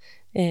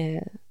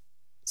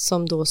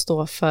 som då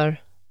står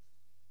för,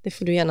 det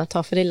får du gärna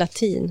ta för det är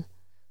latin.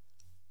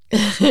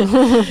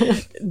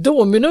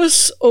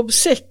 Dominus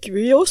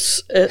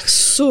obsequios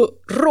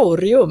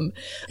sororium,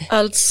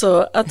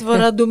 alltså att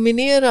vara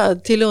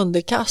dominerad till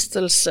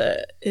underkastelse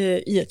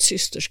i ett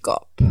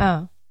systerskap.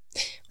 Ja.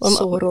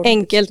 Och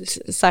enkelt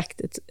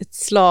sagt ett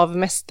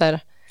slavmästar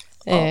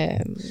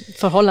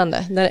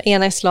förhållande, där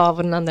ena är slav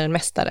och den andra är en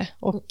mästare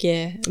och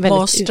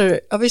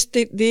master. Ja visst,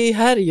 det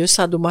här är ju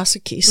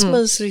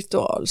sadomasochismens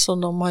ritual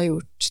som de har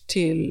gjort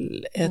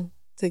till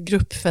ett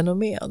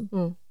gruppfenomen.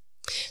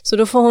 Så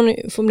då får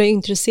hon bli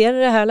intresserad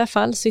av det här i alla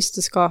fall,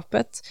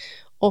 systerskapet,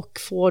 och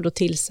får då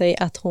till sig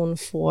att hon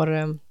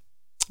får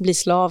bli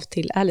slav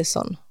till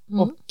Alison.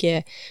 Och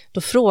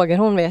då frågar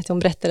hon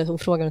berättade att hon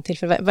frågar hon till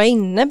för vad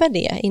innebär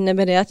det?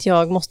 Innebär det att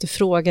jag måste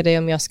fråga dig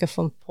om jag ska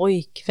få en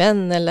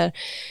pojkvän eller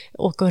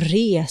åka och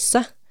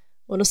resa?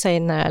 Och då säger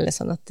den här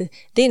Alison att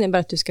det innebär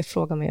att du ska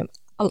fråga mig om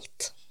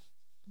allt.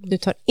 Du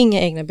tar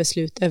inga egna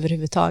beslut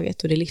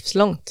överhuvudtaget och det är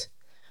livslångt.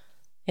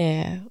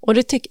 Och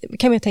det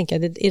kan man ju tänka,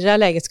 i det här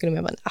läget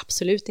skulle man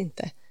absolut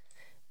inte.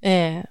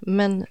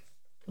 Men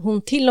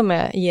hon till och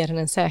med ger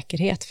henne en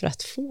säkerhet för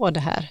att få det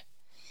här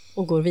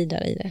och går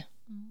vidare i det.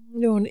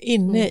 Nu är hon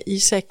inne i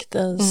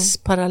sektens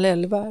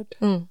parallellvärld.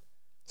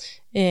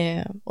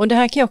 Och det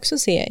här kan jag också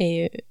se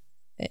är ju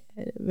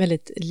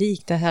väldigt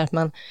likt det här att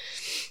man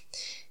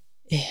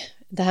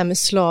det här med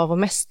slav och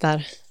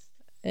mästar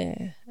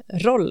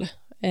roll.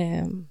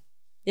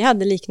 Jag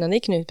hade liknande i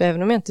Knut,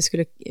 även om jag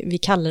inte vi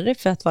kallade det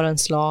för att vara en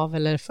slav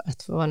eller för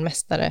att vara en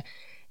mästare.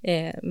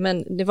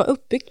 Men det var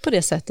uppbyggt på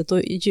det sättet,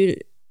 och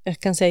jag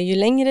kan säga ju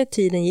längre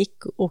tiden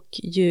gick och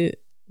ju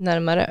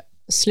närmare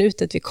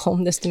slutet vi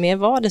kom, desto mer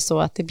var det så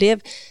att det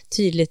blev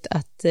tydligt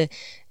att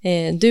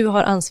du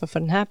har ansvar för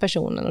den här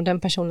personen och den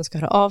personen ska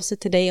höra av sig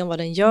till dig om vad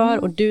den gör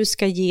och du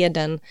ska ge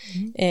den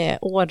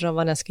order om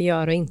vad den ska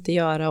göra och inte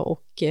göra,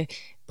 och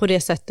på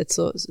det sättet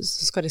så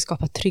ska det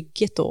skapa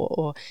trygghet då,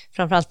 och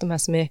framförallt de här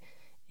som är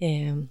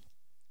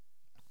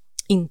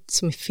inte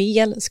som är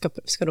fel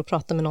ska då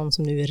prata med någon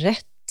som nu är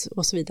rätt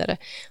och så vidare.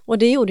 Och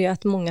det gjorde ju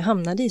att många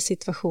hamnade i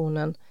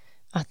situationen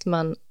att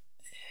man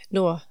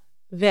då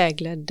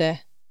vägledde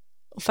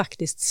och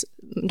faktiskt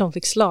de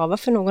fick slava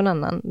för någon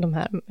annan, de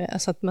här,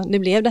 alltså att det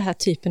blev det här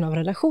typen av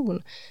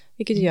relation,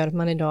 vilket gör att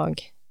man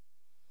idag,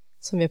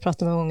 som vi har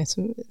pratat om många gånger,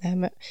 som det här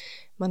med,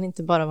 man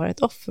inte bara varit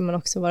offer, man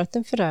också varit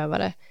en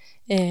förövare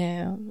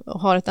och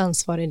har ett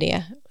ansvar i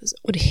det,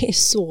 och det är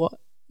så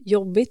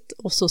jobbigt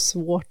och så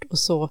svårt och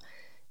så,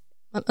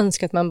 man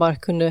önskar att man bara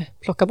kunde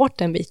plocka bort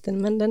den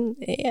biten, men den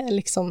är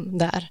liksom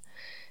där.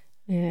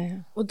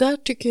 Och där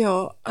tycker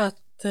jag att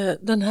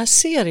den här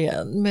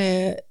serien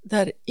med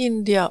där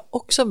India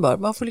Oxenberg,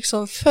 man får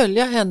liksom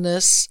följa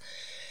hennes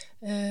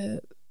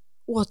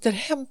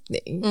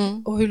återhämtning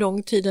och hur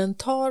lång tid den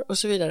tar och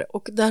så vidare,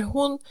 och där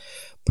hon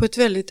på ett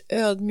väldigt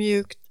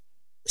ödmjukt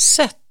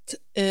sätt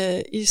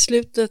i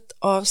slutet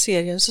av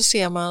serien så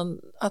ser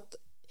man att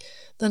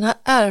den här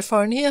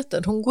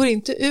erfarenheten, hon går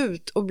inte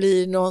ut och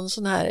blir någon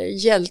sån här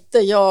hjälte,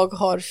 jag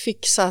har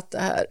fixat det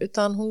här,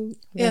 utan hon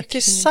är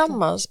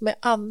tillsammans med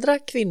andra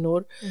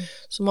kvinnor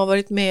som har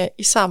varit med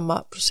i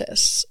samma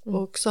process,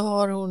 och så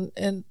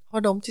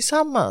har de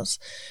tillsammans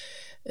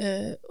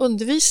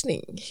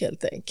undervisning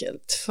helt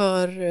enkelt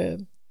för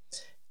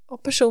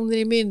personer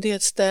i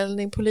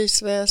myndighetsställning,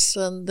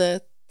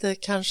 polisväsendet,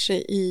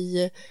 kanske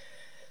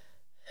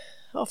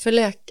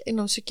för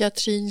inom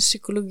psykiatrin,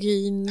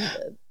 psykologin,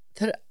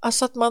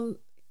 alltså att man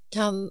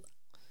kan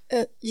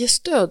ge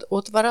stöd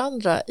åt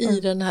varandra i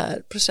den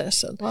här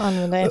processen. Och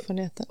använda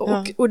erfarenheten.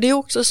 Och det är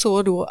också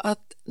så då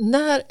att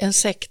när en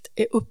sekt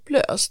är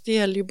upplöst, det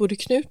gäller ju både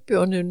Knutby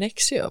och nu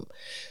NXIVM,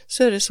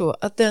 så är det så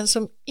att den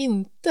som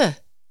inte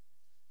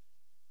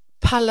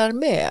pallar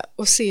med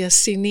och ser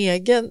sin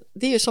egen,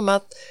 det är ju som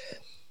att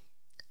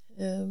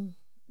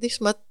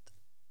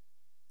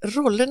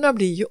rollerna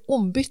blir ju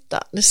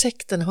ombytta när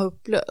sekten har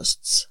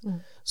upplösts.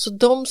 Så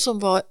de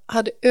som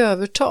hade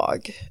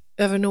övertag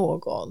över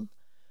någon,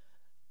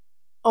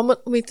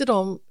 om inte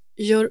de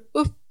gör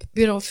upp,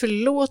 ber de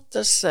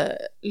förlåtelse,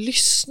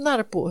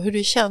 lyssnar på hur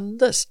det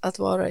kändes att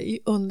vara i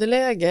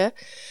underläge,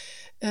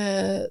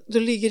 då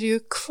ligger det ju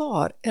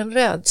kvar en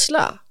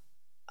rädsla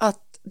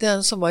att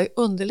den som var i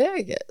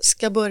underläge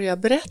ska börja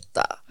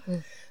berätta.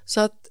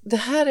 Så att det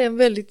här är en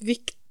väldigt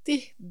viktig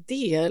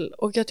del,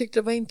 och jag tyckte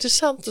det var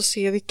intressant att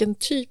se vilken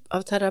typ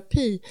av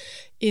terapi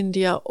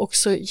India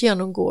också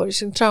genomgår i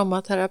sin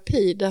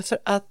traumaterapi, därför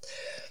att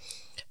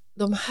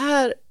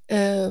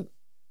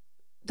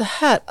det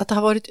här att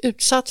ha varit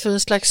utsatt för en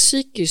slags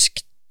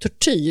psykisk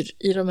tortyr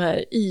i de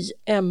här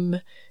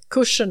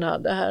IM-kurserna,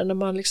 det här när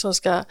man liksom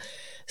ska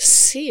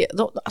se,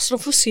 de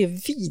får se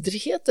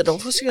vidrigheter, de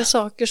får se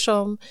saker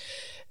som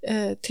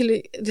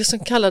till det som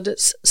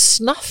kallades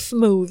snuff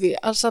movie,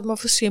 alltså att man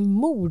får se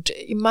mord.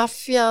 I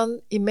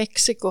maffian i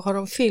Mexiko har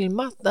de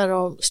filmat när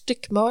de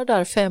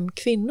styckmördar 5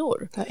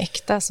 kvinnor. Det är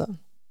äkta alltså.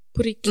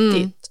 På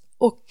riktigt.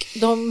 Och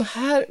de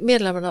här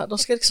medlemmarna, de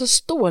ska liksom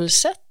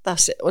stålsätta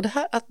sig, och det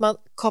här att man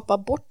kapar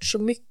bort så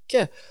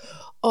mycket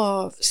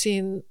av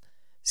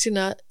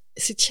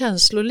sitt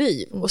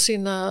känsloliv och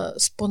sina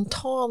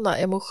spontana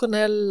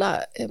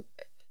emotionella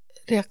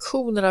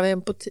reaktioner av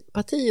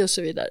empati och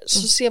så vidare,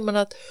 så ser man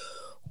att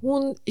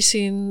hon i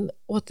sin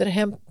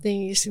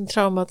återhämtning, i sin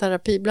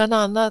traumaterapi bland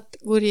annat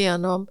går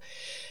igenom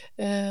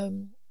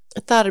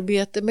ett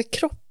arbete med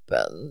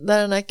kroppen,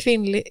 där den här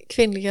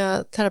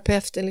kvinnliga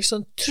terapeuten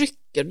liksom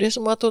trycker, det är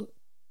som att hon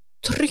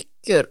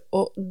trycker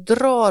och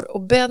drar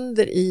och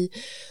bänder i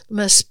de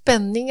här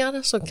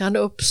spänningarna som kan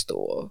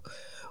uppstå,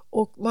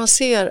 och man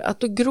ser att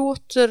då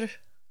gråter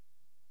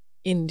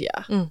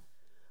India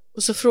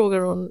och så frågar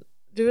hon,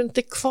 du är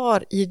inte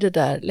kvar i det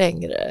där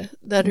längre,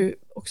 där du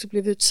också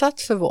blev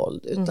utsatt för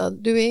våld,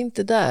 utan du är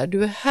inte där,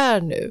 du är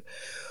här nu.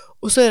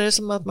 Och så är det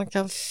som att man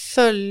kan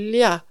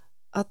följa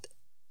att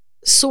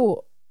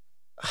så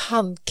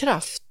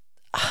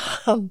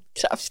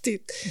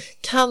handkraftigt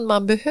kan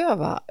man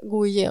behöva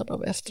gå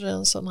igenom efter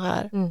en sån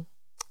här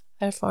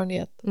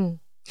erfarenhet.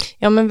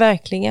 Ja, men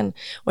verkligen.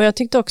 Och jag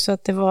tyckte också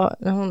att det var,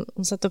 när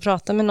hon satt och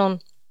pratade med någon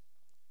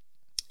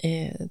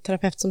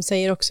terapeut som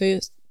säger också,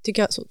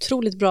 tycker jag, så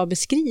otroligt bra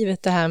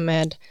beskrivet det här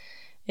med,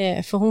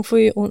 för hon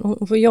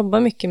får jobba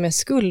mycket med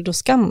skuld och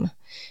skam,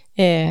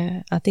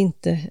 att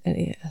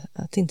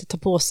inte ta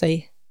på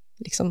sig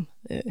liksom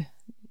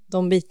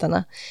de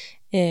bitarna,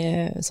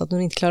 så att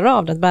hon inte klarar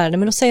av det, att bära det.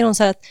 Men då säger hon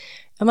så här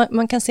att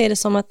man kan se det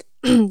som att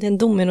det är en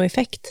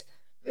dominoeffekt.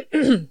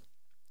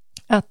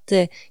 Att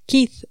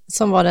Keith,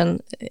 som var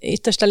den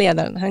yttersta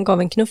ledaren, han gav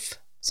en knuff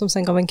som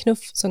sen gav en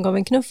knuff som gav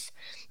en knuff.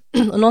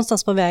 Och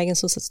någonstans på vägen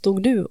så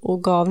stod du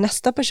och gav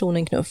nästa person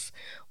en knuff.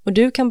 Och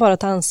du kan bara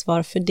ta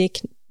ansvar för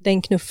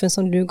den knuffen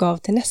som du gav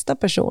till nästa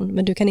person.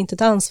 Men du kan inte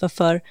ta ansvar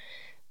för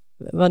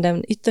vad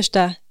den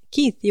yttersta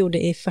Keith gjorde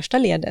i första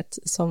ledet,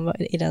 som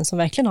är den som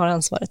verkligen har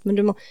ansvaret.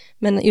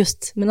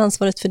 Men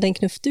ansvaret för den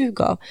knuff du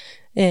gav.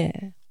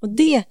 Och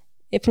det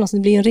är på något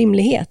sätt blir en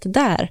rimlighet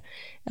där.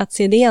 Att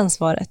se det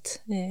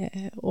ansvaret.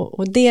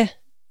 Och det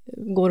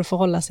går att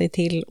förhålla sig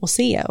till och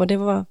se. Och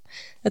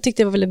jag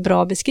tyckte det var väldigt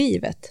bra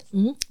beskrivet.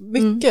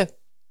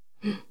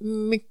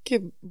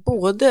 Mycket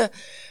både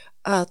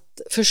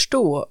att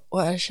förstå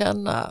och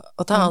erkänna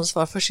och ta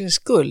ansvar för sin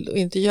skuld och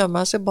inte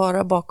gömma sig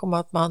bara bakom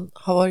att man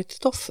har varit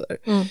ett offer.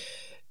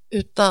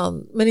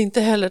 Men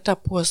inte heller ta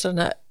på sig den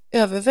här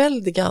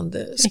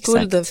överväldigande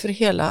skulden för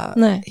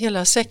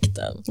hela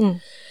sekten.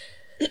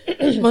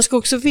 Man ska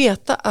också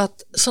veta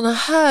att såna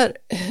här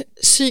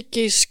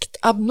psykiskt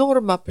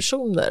abnorma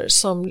personer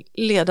som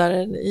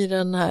ledaren i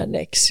den här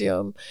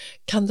Nexium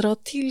kan dra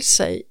till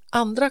sig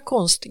andra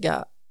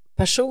konstiga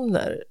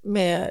personer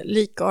med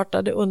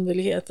likartade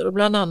underligheter, och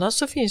bland annat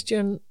så finns det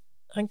ju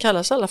han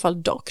kallas i alla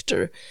fall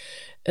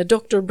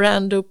Dr.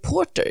 Brando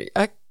Porter.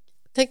 Jag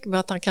tänker mig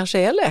att han kanske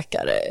är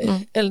läkare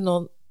eller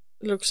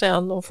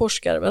någon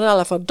forskare, men i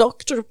alla fall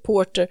Dr.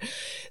 Porter.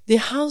 Det är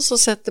han som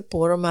sätter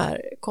på de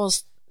här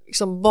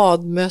liksom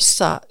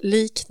badmössa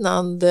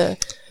liknande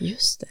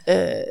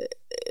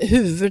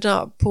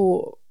huvudena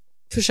på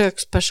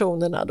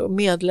försökspersonerna då,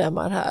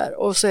 medlemmar här,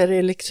 och så är det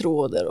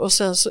elektroder, och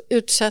sen så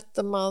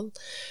utsätter man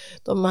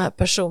de här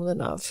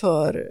personerna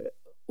för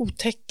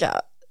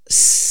otäcka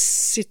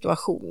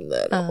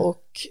situationer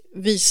och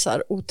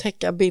visar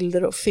otäcka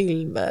bilder och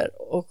filmer,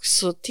 och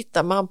så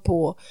tittar man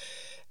på,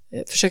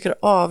 försöker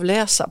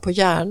avläsa på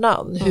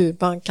hjärnan hur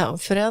man kan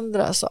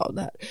förändras av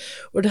det här.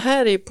 Och det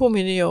här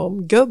påminner ju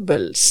om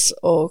Goebbels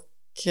och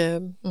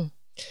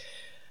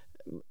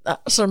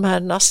alltså de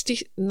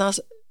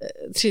här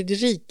Tredje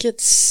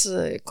rikets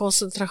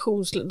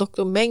koncentrations,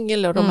 Dr.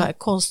 Mengele och de här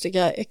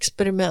konstiga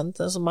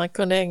experimenten som man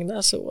kunde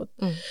ägna sig åt.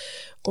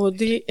 Och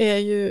det är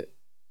ju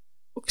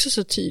också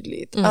så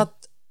tydligt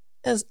att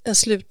en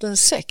sluten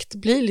sekt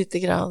blir lite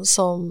grann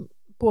som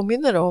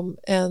påminner om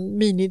en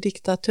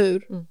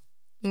minidiktatur.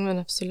 Men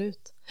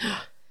absolut.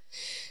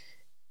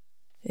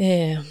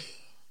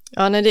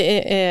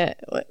 Det är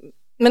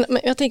men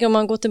jag tänker, om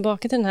man går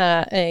tillbaka till den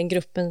här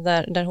gruppen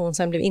där hon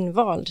sen blev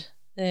invald,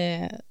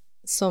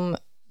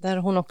 där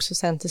hon också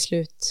sen till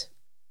slut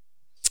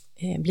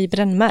blir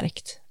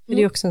brännmärkt.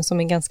 Det är också en som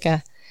en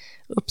ganska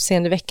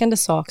uppseendeväckande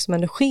sak som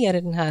ändå sker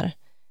i den här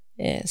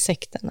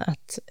sekten,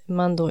 att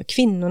man då,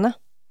 kvinnorna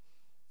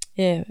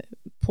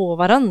på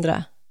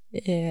varandra,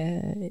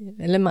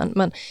 eller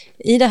man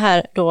i det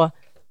här då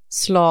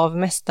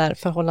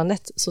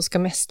slav-mästarförhållandet, så ska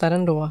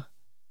mästaren då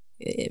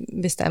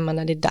bestämma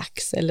när det är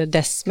dags, eller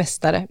dess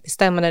mästare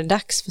bestämma när det är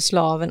dags för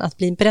slaven att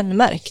bli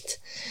brännmärkt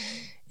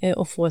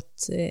och få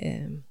ett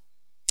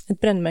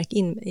brännmärk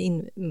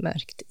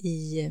inmärkt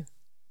i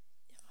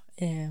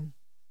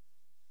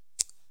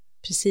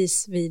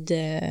precis vid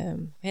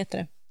vad heter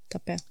det?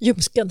 Tappar jag.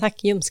 Ljumsken.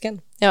 Tack,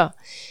 ljumsken. Ja.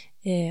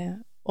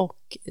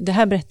 Och det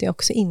här berättar jag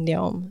också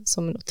India om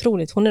som en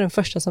otroligt. Hon är den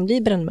första som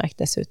blir brännmärkt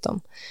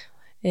dessutom.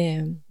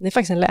 Det är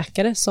faktiskt en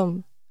läkare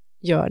som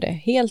gör det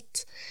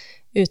helt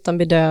utan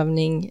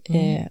bedövning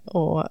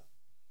och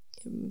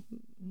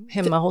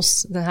hemma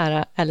hos den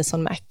här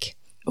Alison Mack.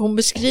 Hon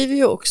beskriver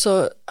ju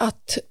också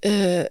att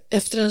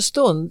efter en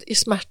stund i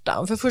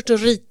smärtan, för först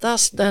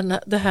ritas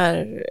det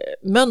här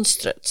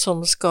mönstret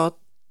som ska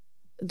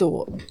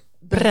då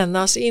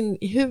brännas in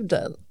i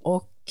huden,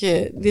 och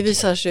det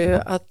visar sig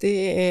att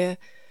det är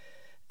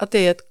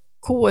ett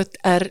K, ett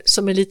R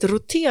som är lite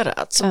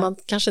roterat, som man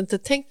kanske inte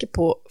tänker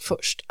på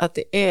först, att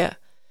det är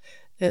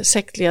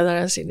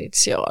sektledarens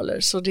initialer,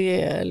 så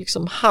det är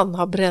liksom, han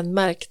har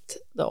brännmärkt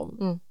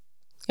dem.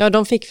 Ja,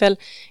 de fick väl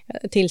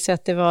till sig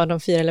att det var de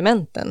 4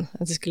 elementen,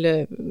 att det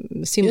skulle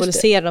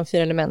symbolisera de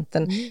 4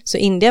 elementen. Så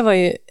India var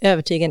ju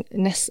övertygad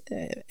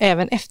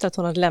även efter att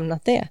hon hade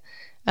lämnat det,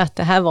 att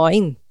det här var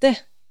inte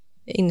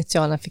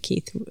initialerna för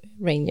Keith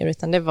Rainier,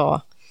 utan det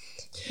var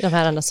de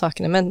här andra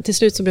sakerna. Men till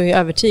slut så blev jag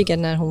övertygad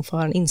när hon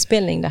får en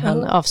inspelning där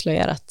han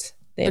avslöjar att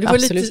det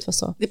absolut var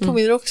så. Det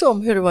påminner också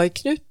om hur det var i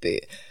Knutby,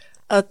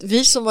 att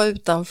vi som var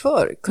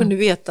utanför kunde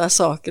veta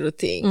saker och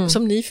ting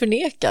som ni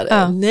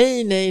förnekade.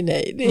 Nej,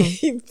 det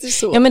är inte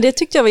så. Ja, men det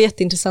tyckte jag var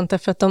jätteintressant,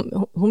 därför att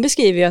hon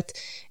beskriver ju att,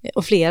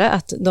 och flera,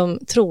 att de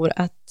tror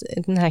att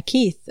den här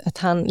Keith, att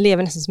han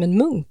lever nästan som en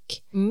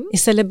munk i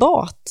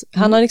celibat.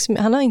 Han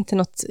har inte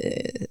något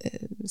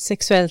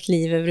sexuellt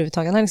liv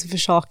överhuvudtaget. Han har liksom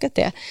försakat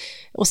det.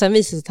 Och sen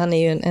visar det sig att han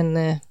är ju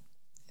en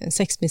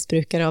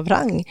sexmissbrukare av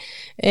rang.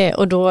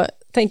 Och då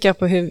tänker jag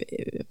på hur,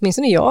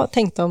 åtminstone jag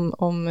tänkte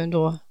om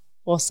då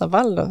Åsa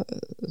Wall då,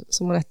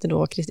 som hon hette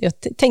då. Jag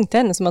tänkte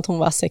henne som att hon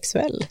var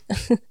asexuell.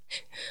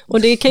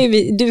 Och det kan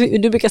ju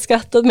du brukar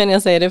skratta åt mig när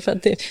jag säger det,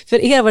 för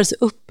er var det så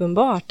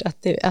uppenbart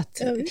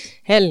att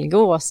Helge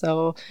Åsa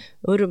och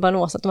Urban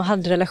Åsa, att de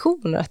hade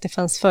relationer, att det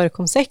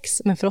förekom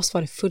sex, men för oss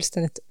var det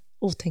fullständigt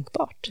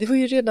otänkbart. Det var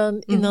ju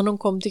redan innan de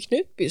kom till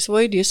Knutby, så var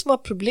ju det som var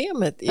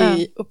problemet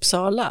i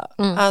Uppsala,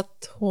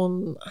 att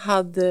hon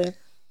hade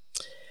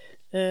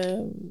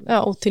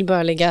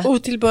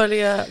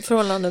otillbörliga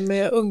förhållanden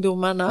med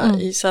ungdomarna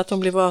så att hon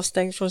blev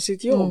avstängd från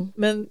sitt jobb.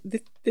 Men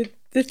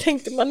det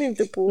tänkte man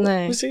inte på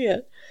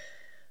museer.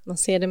 Man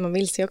ser det man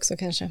vill se också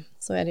kanske.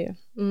 Så är det ju.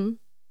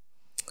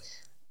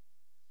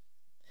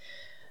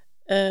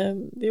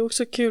 Det är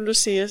också kul att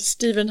se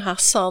Steven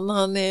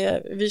Hassan.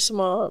 Vi som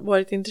har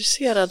varit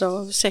intresserade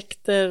av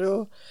sekter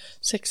och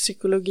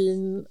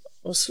sexpsykologin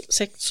och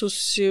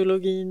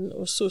sektsociologin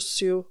och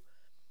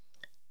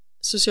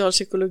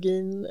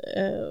socialpsykologin.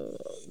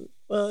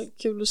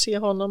 Kul att se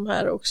honom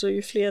här också.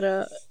 Ju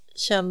flera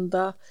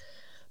kända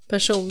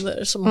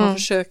personer som har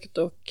försökt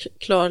att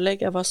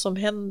klarlägga vad som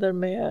händer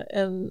med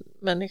en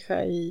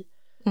människa i...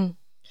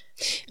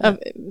 Ja,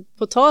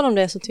 på tal om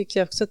det så tyckte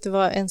jag också att det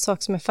var en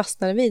sak som jag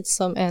fastnade vid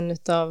som en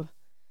utav...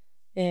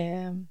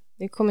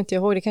 det kommer inte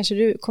jag ihåg, det kanske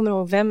du kommer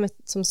ihåg vem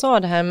som sa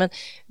det här, men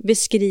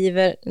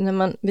när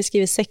man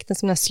beskriver sekten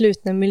som den här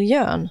slutna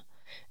miljön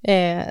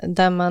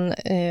där man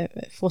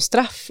får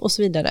straff och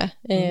så vidare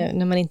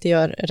när man inte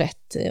gör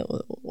rätt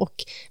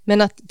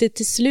men att det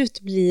till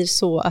slut blir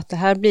så att det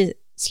här blir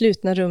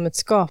slutna rummet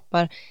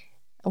skapar,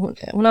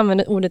 hon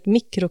använder ordet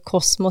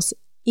mikrokosmos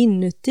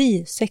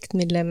inuti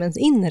sektmedlemmens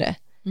inre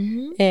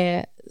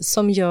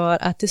som gör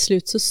att till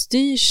slut så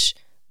styrs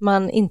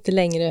man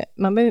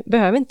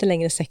behöver inte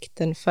längre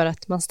sekten för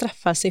att man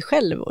straffar sig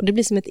själv och det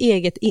blir som ett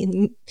eget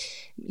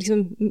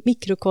liksom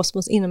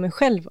mikrokosmos inom en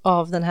själv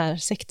av den här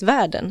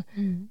sektvärlden.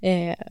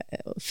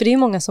 För det är ju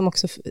många som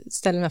också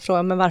ställer den här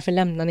frågan, men varför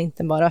lämnar ni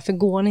inte bara? Varför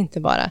går ni inte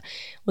bara?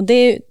 Och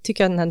det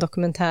tycker jag den här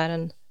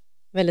dokumentären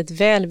väldigt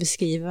väl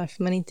beskriver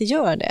varför man inte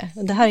gör det.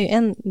 Det här är ju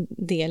en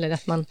del i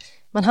att man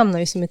hamnar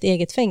ju som ett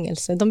eget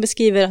fängelse. De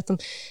beskriver att det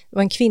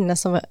var en kvinna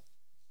som var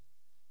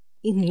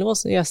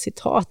inlåst, och jag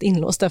citat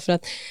inlåst därför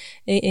att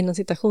inom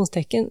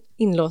citationstecken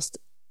inlåst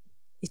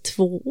i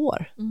 2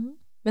 år.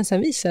 Men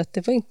sen visade att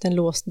det var inte en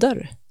låst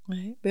dörr.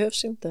 Nej,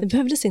 behövs inte. Det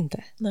behövdes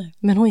inte. Nej.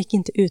 Men hon gick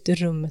inte ut ur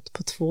rummet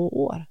på 2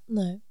 år.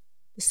 Nej.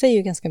 Det säger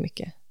ju ganska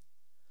mycket.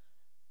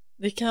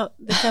 Det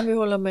kan vi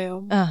hålla med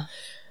om.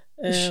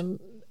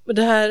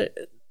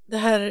 Det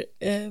här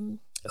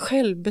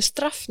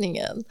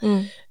självbestraffningen.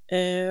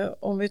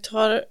 Om vi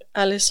tar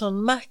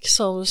Alison Mack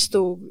som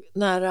stod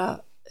nära,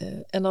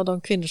 en av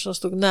de kvinnor som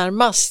stod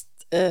närmast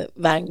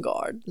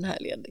Vanguard, den här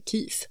ledande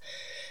Keith,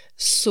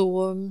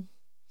 så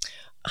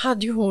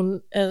hade ju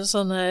hon en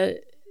sån här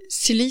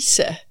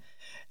silice,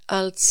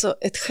 alltså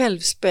ett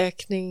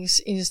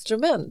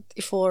självspäkningsinstrument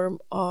i form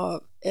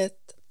av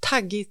ett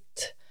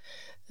taggigt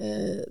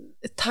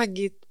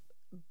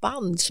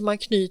band som man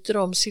knyter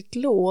om sitt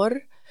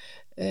lår.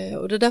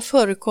 Och det där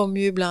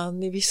förekommer ju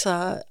ibland i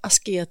vissa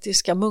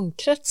asketiska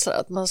munkkretsar,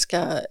 att man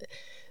ska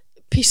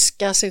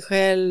piska sig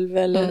själv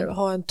eller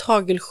ha en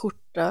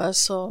tagelskjorta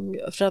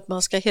för att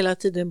man ska hela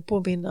tiden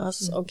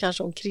påminnas om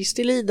kanske om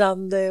Kristi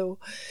lidande och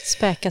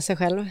späka sig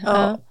själv.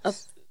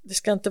 Att det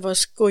ska inte vara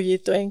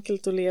skojigt och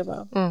enkelt att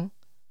leva.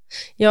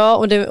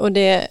 Ja,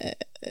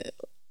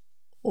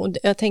 och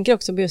jag tänker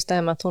också på just det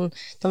här med att de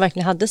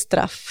verkligen hade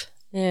straff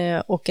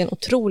och en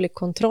otrolig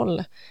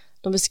kontroll.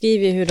 De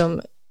beskriver hur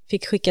de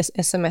fick skicka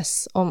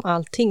sms om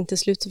allting. Till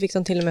slut så fick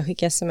de till och med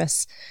skicka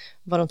sms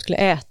vad de skulle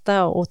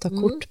äta och ta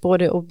kort på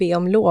det och be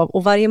om lov.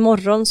 Och varje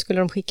morgon skulle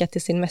de skicka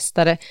till sin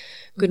mästare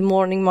Good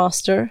morning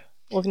master,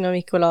 och när de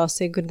gick och la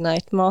sig Good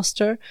night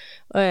master.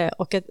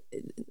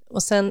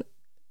 Och sen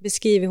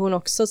beskriver hon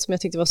också, som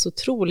jag tyckte var så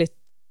otroligt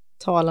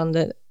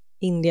talande,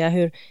 India,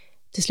 hur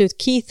till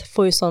slut Keith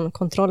får ju sån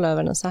kontroll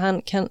över den så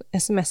han kan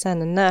smsa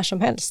henne när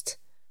som helst.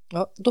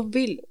 Ja, de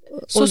vill.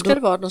 Så ska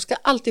det vara. De ska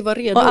alltid vara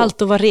redo. Och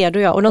alltid vara redo,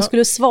 ja. Och de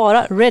skulle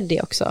svara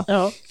ready också.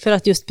 Ja. För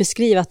att just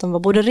beskriva att de var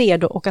både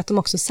redo och att de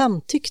också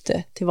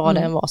samtyckte till vad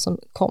det än var som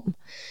kom.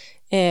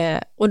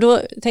 Och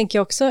då tänker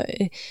jag också,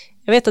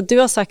 jag vet att du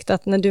har sagt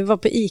att när du var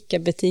på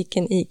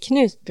ICA-butiken i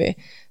Knutby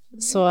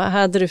så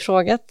hade du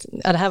frågat,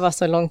 det här var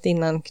så långt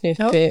innan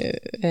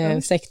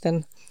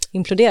Knutby-sekten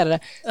imploderade,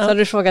 så hade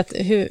du frågat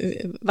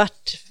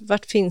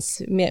vart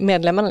finns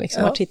medlemmarna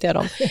liksom, vart hittar jag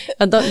dem?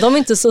 De är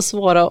inte så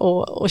svåra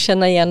att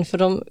känna igen, för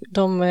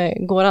de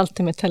går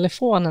alltid med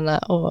telefonerna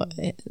och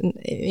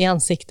i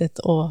ansiktet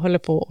och håller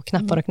på och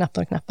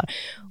knappar.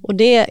 Och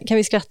det kan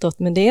vi skratta åt,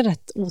 men det är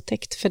rätt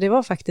otäckt, för det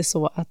var faktiskt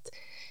så att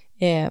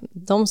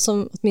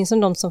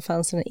åtminstone de som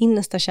fanns i den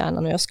innersta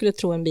kärnan, och jag skulle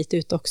tro en bit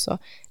ut också,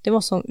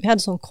 vi hade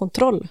sån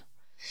kontroll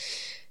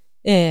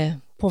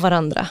på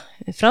varandra,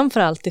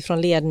 framförallt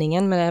ifrån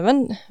ledningen, men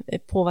även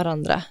på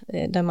varandra,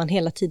 där man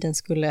hela tiden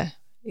skulle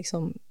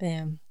liksom,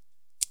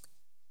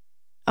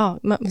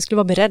 man skulle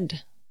vara beredd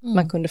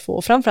man kunde få,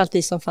 och framförallt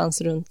vi som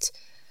fanns runt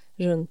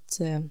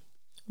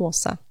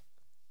Åsa,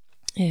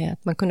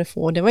 att man kunde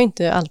få, det var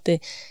inte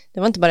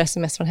bara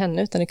sms från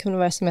henne, utan det kunde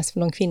vara sms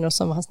från de kvinnor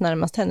som var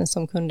närmast henne,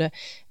 som kunde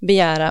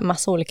begära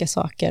massa olika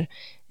saker,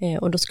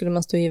 och då skulle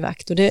man stå i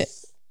vakt. Och det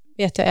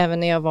vet jag även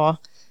när jag var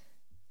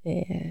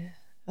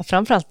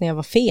framförallt när jag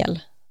var fel,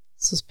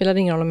 så spelade det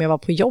ingen roll om jag var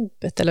på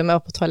jobbet eller om jag var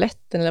på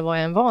toaletten eller var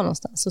jag än var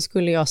någonstans, så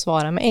skulle jag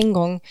svara med en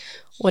gång,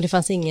 och det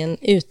fanns ingen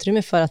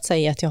utrymme för att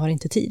säga att jag har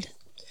inte tid.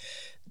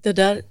 Det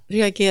där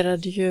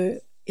reagerade ju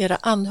era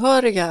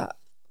anhöriga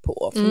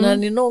på, för när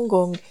ni någon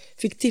gång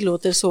fick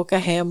tillåtelse att åka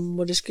hem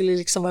och det skulle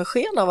liksom vara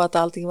sken av att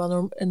allting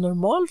var en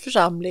normal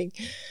församling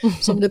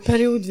som det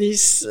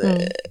periodvis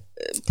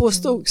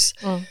påstods,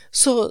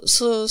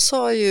 så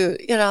sa ju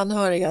era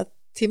anhöriga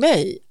till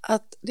mig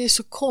att det är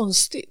så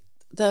konstigt,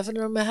 därför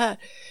när de är här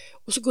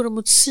och så går de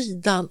åt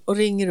sidan och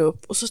ringer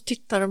upp och så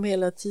tittar de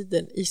hela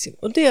tiden i sin,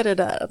 och det är det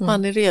där att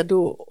man är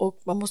redo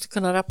och man måste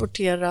kunna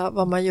rapportera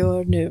vad man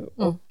gör nu.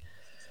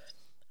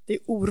 det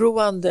är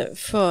oroande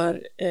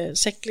för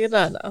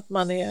sektledaren att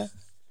man är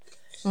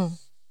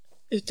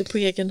ute på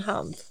egen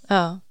hand.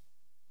 Ja.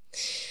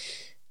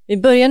 Vi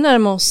börjar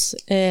närma oss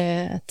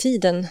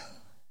tiden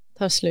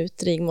tar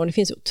slut, Rigmor. Det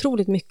finns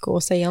otroligt mycket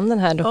att säga om den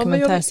här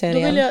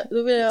dokumentärserien.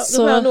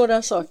 Då har jag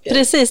några saker.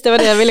 Precis, det var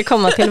det jag ville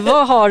komma till.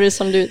 Vad har du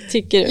som du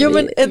tycker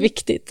är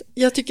viktigt?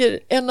 Jag tycker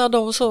en av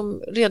de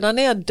som redan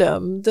är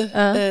dömd,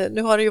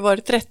 nu har det ju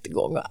varit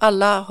rättegång och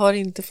alla har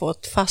inte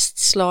fått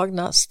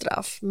fastslagna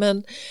straff,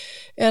 men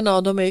en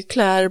av dem är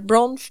Claire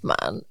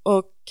Bronfman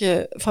och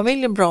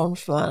familjen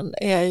Bronfman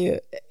är ju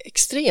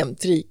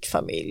extremt rik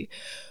familj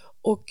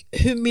och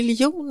hur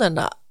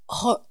miljonerna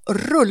har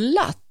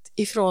rullat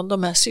ifrån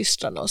de här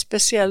systrarna och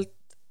speciellt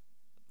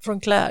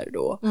från Claire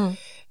då.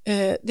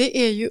 Det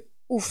är ju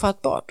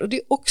ofattbart och det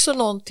är också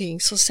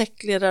någonting som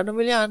sektledare, de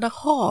vill gärna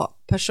ha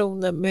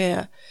personer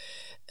med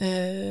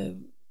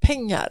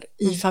pengar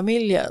i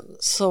familjen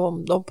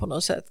som de på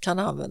något sätt kan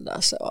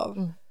använda sig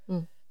av.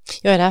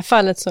 Ja, i det här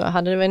fallet så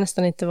hade det väl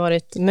nästan inte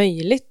varit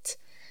möjligt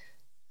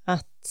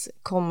att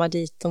komma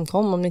dit de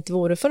kom om det inte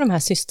vore för de här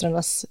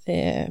systrarnas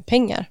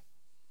pengar.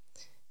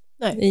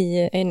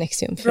 Nej. I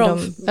Nexium.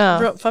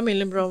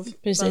 Familjen Bronf.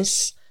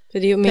 Precis. För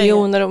det är ju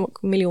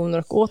miljoner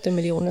och åter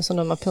miljoner som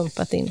de har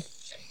pumpat in.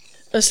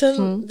 Och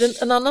sen,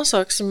 en annan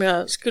sak som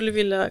jag skulle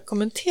vilja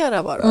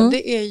kommentera bara,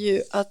 det är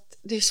ju att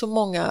det är så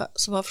många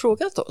som har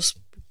frågat oss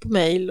på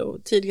mejl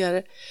och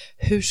tidigare,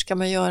 hur ska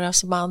man göra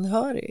som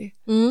anhörig?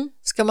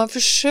 Ska man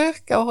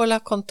försöka hålla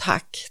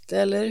kontakt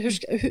eller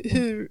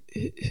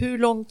hur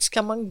långt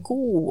ska man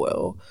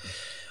gå?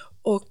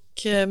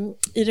 Och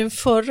i den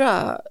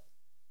förra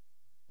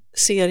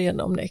serien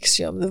om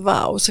Nexium, The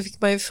Vow, så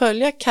fick man ju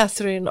följa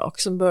Catherine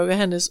Oxenberg och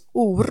hennes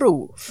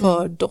oro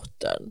för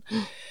dottern.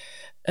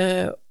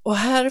 Och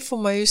här får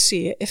man ju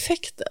se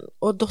effekten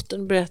och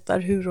dottern berättar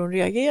hur hon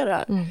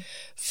reagerar.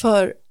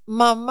 För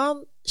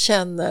mamman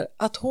känner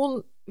att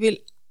hon vill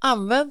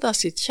använda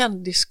sitt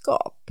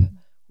kändisskap.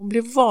 Hon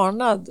blir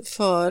varnad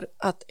för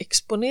att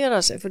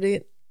exponera sig,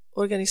 för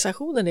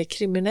organisationen är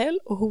kriminell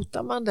och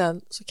hotar man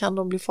den så kan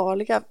de bli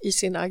farliga i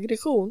sin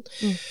aggression.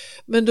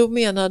 Men då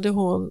menade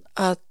hon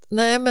att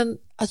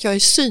att jag är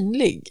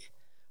synlig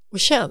och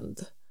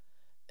känd.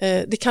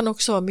 Det kan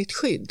också vara mitt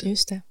skydd.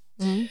 Just det.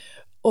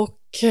 Och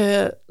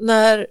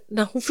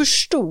när hon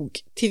förstod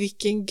till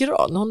vilken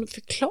grad, när hon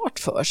förklart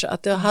för sig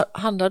att det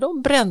handlade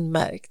om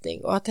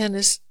brännmärkning och att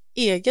hennes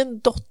egen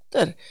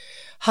dotter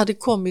hade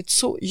kommit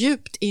så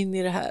djupt in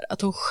i det här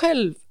att hon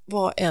själv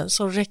var en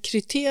som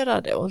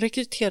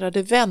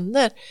rekryterade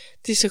vänner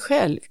till sig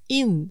själv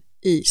in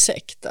i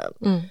sekten.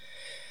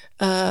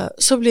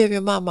 Så blev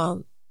ju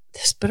mamman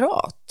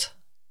desperat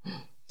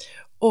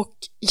och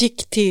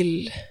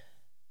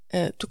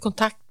tog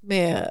kontakt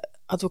med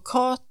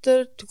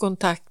advokater,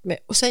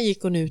 och sen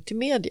gick hon ut i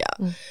media.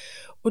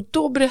 Och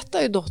då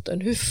berättade ju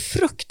dottern hur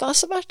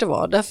fruktansvärt det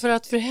var, därför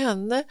att för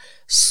henne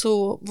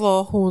så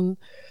var hon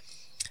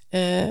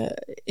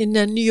i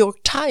New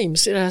York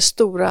Times, i den här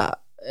stora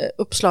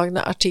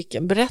uppslagna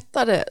artikeln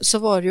berättade, så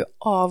var det ju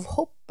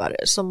avhoppare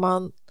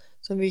som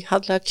vi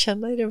hade lärt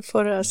känna i den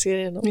förra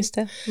serien. Just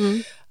det.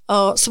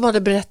 Som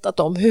hade berättat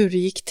om hur det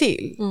gick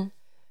till.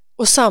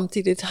 Och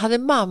samtidigt hade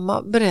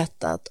mamma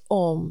berättat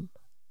om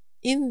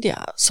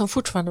India som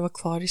fortfarande var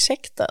kvar i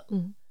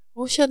sekten.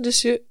 Hon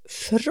kändes ju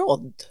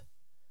förrådd.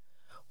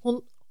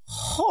 Hon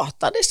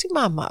hatade sin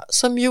mamma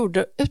som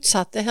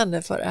utsatte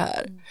henne för det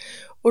här.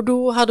 Och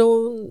då hade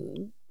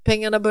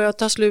pengarna börjat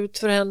ta slut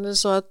för henne,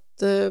 så att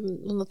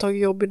hon har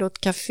tagit jobb i något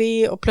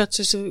café och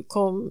plötsligt så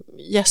kom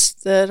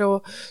gäster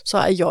och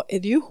sa, ja, är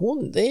det ju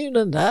hon, det är ju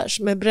den där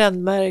som är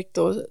brännmärkt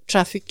och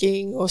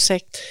trafficking och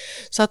sekt.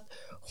 Så att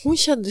hon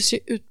kändes ju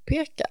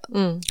utpekad.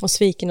 Och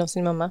sviken av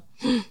sin mamma.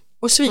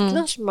 Och sviken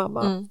av sin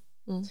mamma.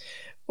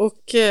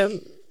 Och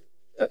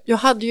jag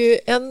hade ju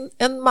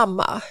en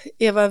mamma,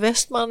 Eva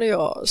Westman och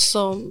jag,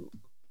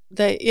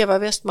 där Eva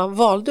Westman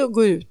valde att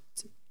gå ut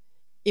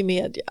i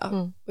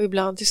media och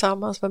ibland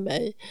tillsammans med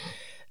mig,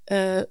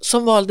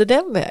 som valde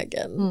den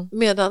vägen,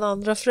 medan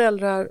andra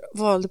föräldrar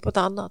valde på ett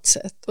annat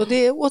sätt. Och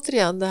det är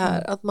återigen det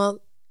här att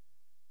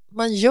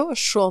man gör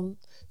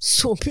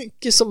så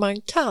mycket som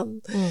man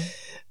kan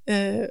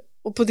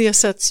och på det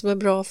sätt som är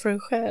bra för en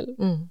själv.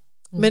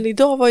 Men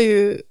idag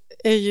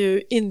är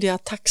ju India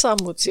tacksam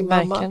mot sin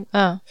mamma.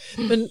 Ja.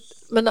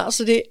 Men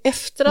alltså det är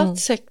efter att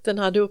sekten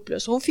hade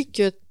upplösts. Hon fick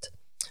ju ett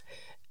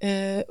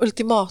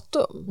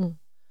ultimatum.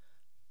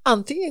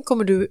 Antingen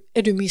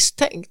är du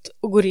misstänkt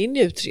och går in i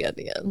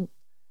utredningen,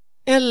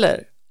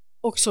 eller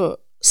också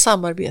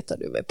samarbetar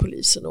du med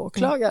polisen och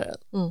åklagaren.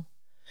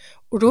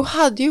 Och då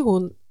hade ju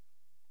hon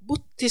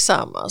bott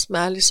tillsammans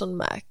med Alison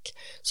Mack.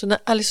 Så när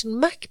Alison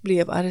Mack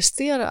blev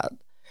arresterad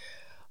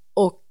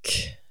och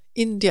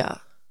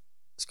India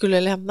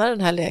skulle lämna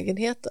den här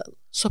lägenheten,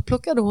 så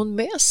plockade hon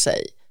med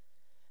sig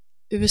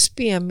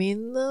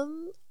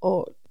USB-minnen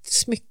och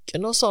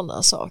smycken och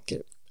sådana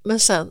saker. Men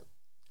sen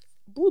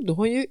bodde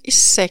hon ju i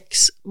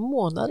 6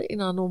 månader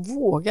innan hon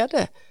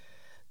vågade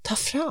ta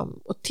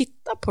fram och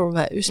titta på de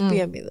här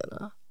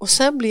USB-minnena. Och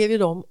sen blev ju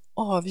de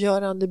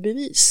avgörande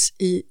bevis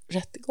i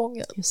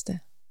rättegången. Just det.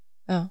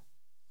 Ja,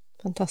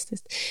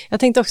 fantastiskt. Jag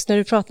tänkte också när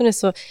du pratade nu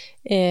så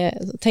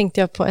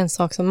tänkte jag på en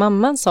sak som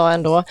mamman sa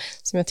ändå,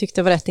 som jag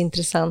tyckte var rätt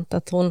intressant,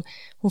 att hon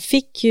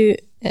fick ju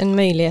en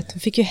möjlighet, hon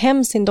fick ju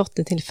hem sin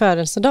dotter till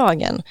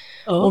födelsedagen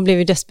och blev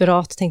ju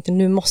desperat och tänkte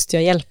nu måste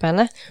jag hjälpa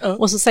henne.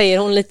 Och så säger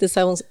hon lite så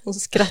här, hon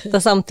skrattar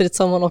samtidigt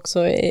som hon också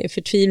är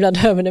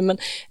förtvivlad över det, men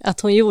att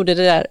hon gjorde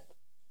det där.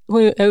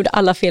 Hon gjorde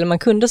alla fel man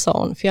kunde, sa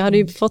hon. För jag hade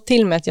ju fått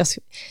till mig att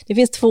det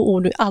finns 2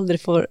 ord du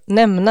aldrig får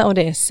nämna, och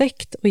det är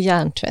sekt och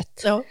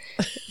hjärntvätt. Ja.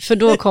 För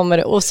då kommer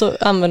det, och så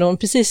använder hon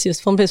precis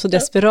just, för hon blev så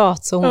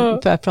desperat så hon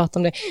börjar prata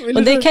om det.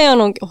 Och det kan jag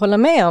nog hålla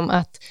med om,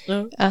 att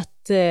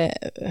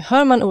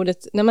hör man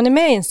ordet, när man är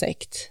med i en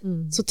sekt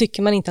så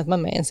tycker man inte att man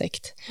är med i en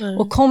sekt.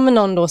 Och kommer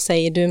någon då och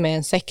säger du är med i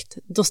en sekt,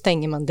 då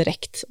stänger man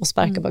direkt och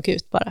sparkar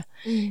bakut bara.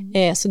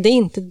 Så det är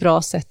inte ett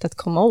bra sätt att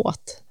komma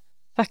åt.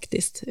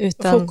 Faktiskt.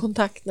 Utan, få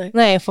kontakt?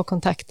 Nej, få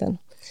kontakten.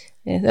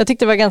 Jag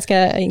tyckte det var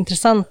ganska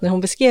intressant när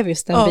hon beskrev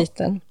just den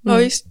biten. Ja,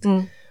 visst.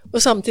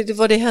 Och samtidigt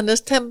var det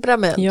hennes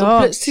temperament.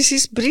 Ja. Och till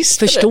sist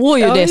brister förstår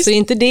ju det, visst. så det är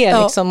inte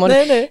det. Liksom. Och,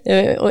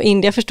 nej. Och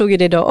India förstod ju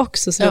det då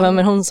också. Så det var,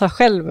 men hon sa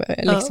själv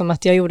liksom,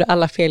 att jag gjorde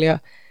alla fel. Jag,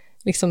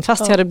 liksom,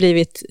 fast jag hade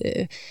blivit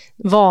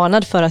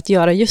varnad för att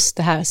göra just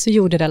det här, så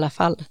gjorde det i alla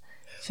fall.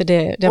 För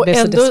det blev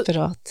ändå, så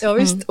desperat. Ja,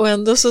 visst. Och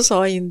ändå så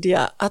sa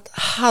India att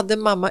hade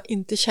mamma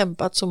inte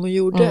kämpat som hon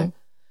gjorde,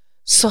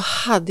 så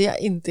hade jag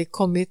inte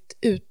kommit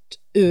ut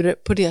ur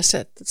det på det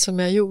sättet som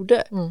jag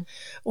gjorde.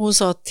 Och hon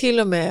sa till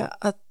och med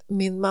att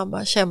min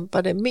mamma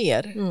kämpade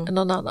mer än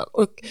någon annan.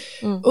 Och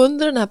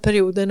under den här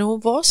perioden när hon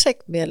var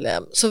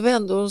sektmedlem så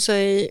vände hon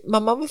sig,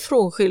 mamma var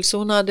frånskild så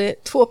hon hade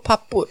 2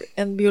 pappor,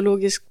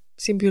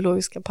 sin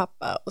biologiska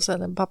pappa och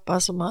sen en pappa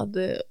som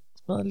hade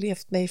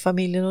levt med i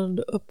familjen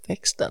under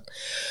uppväxten.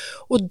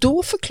 Och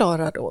då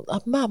förklarade hon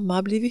att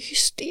mamma blivit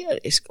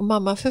hysterisk och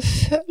mamma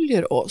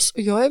förföljer oss,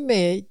 och jag är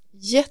med i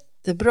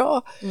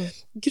jättebra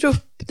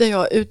grupp där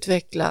jag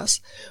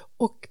utvecklas,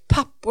 och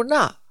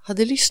papporna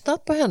hade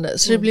lyssnat på henne,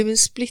 så det blev en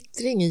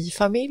splittring i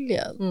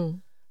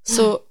familjen.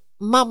 Så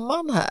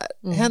mamman här,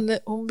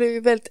 hon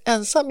blev väldigt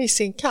ensam i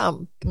sin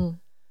kamp.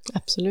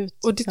 Absolut.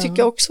 Och det tycker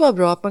jag också var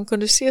bra, att man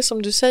kunde se,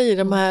 som du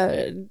säger,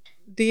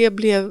 det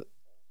blev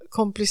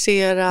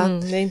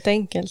komplicerat. Det är inte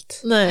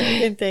enkelt. Nej,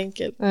 det är inte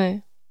enkelt.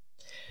 Nej.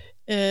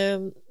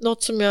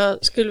 Något som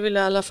jag skulle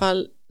vilja i alla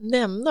fall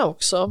nämna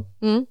också.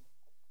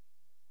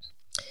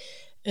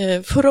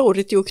 Förra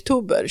året i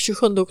oktober,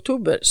 27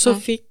 oktober, så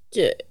fick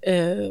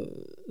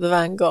The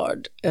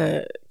Vanguard,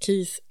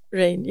 Keith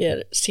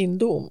Rainier, sin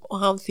dom, och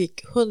han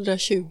fick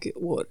 120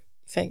 år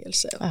i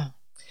fängelse.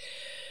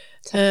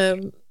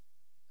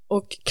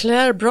 Och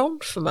Claire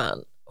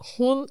Bronfman,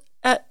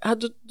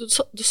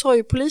 då sa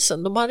ju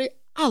polisen, de hade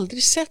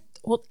aldrig sett,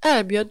 hon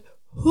erbjöd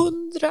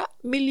 $100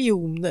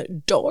 miljoner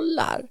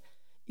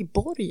i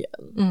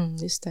borgen.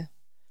 Just det.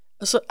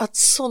 Alltså att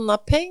sådana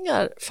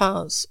pengar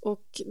fanns,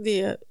 och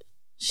det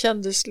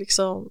kändes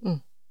liksom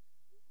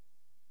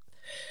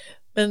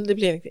men det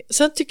blev inte.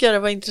 Sen tycker jag det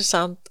var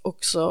intressant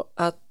också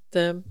att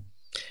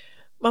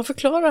man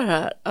förklarar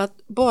här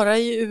att bara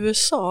i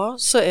USA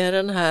så är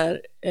den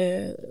här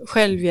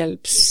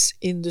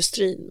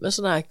självhjälpsindustrin med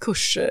sådana här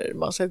kurser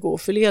man ska gå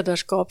för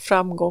ledarskap,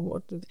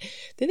 framgång,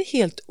 den är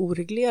helt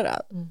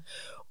oreglerad.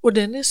 Och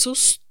den är så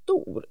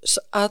stor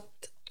så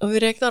att om vi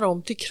räknar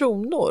om till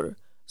kronor,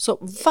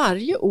 så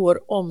varje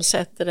år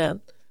omsätter den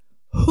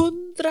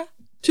 100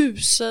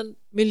 000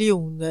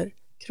 miljoner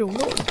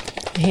kronor.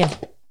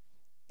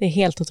 Det är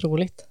helt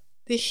otroligt.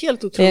 Det är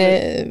helt otroligt.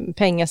 Det är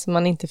pengar som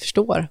man inte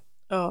förstår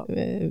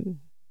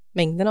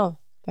mängden av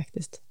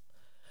faktiskt.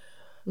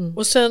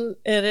 Och sen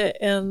är det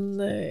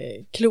en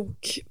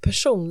klok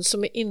person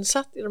som är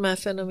insatt i de här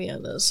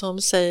fenomenen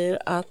som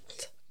säger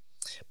att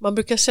man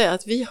brukar säga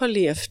att vi har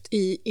levt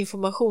i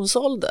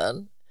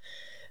informationsåldern,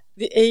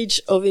 the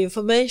age of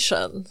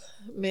information,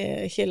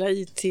 med hela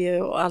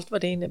IT och allt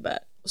vad det innebär.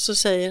 Och så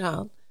säger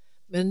han,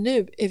 men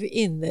nu är vi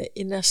inne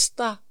i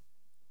nästa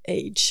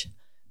age,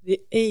 the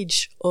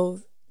age of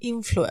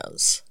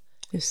influence.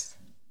 Just.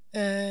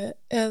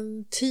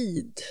 En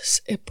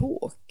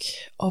tidsepok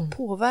av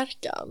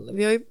påverkan.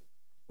 Vi har ju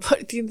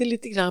varit inne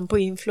lite grann på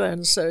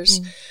influencers,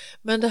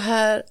 men det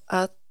här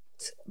att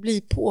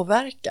bli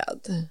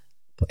påverkad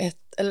på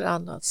ett eller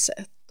annat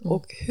sätt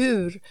och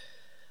hur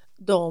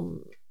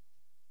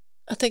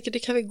jag tänker det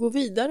kan vi gå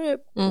vidare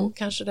på,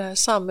 kanske det här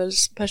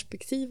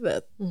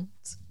samhällsperspektivet.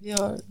 Vi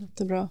har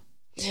jättebra.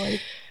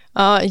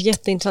 Ja,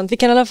 jätteintressant. Vi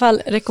kan i alla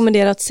fall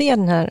rekommendera att se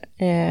den här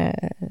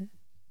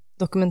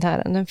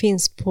dokumentären. Den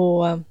finns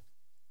på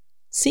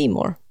C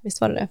More,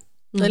 visst var det det?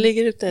 Den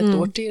ligger ute ett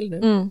år till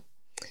nu.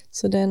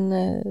 Så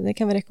den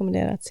kan vi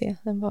rekommendera att se.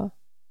 Den var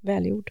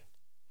välgjord.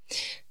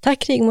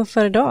 Tack Rigmor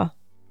för idag.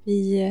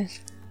 Vi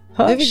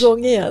hörs. Nu är vi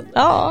igång igen.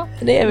 Ja,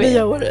 det är vi.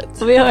 Nya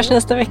året. Och vi hörs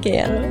nästa vecka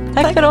igen.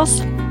 Tack för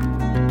oss.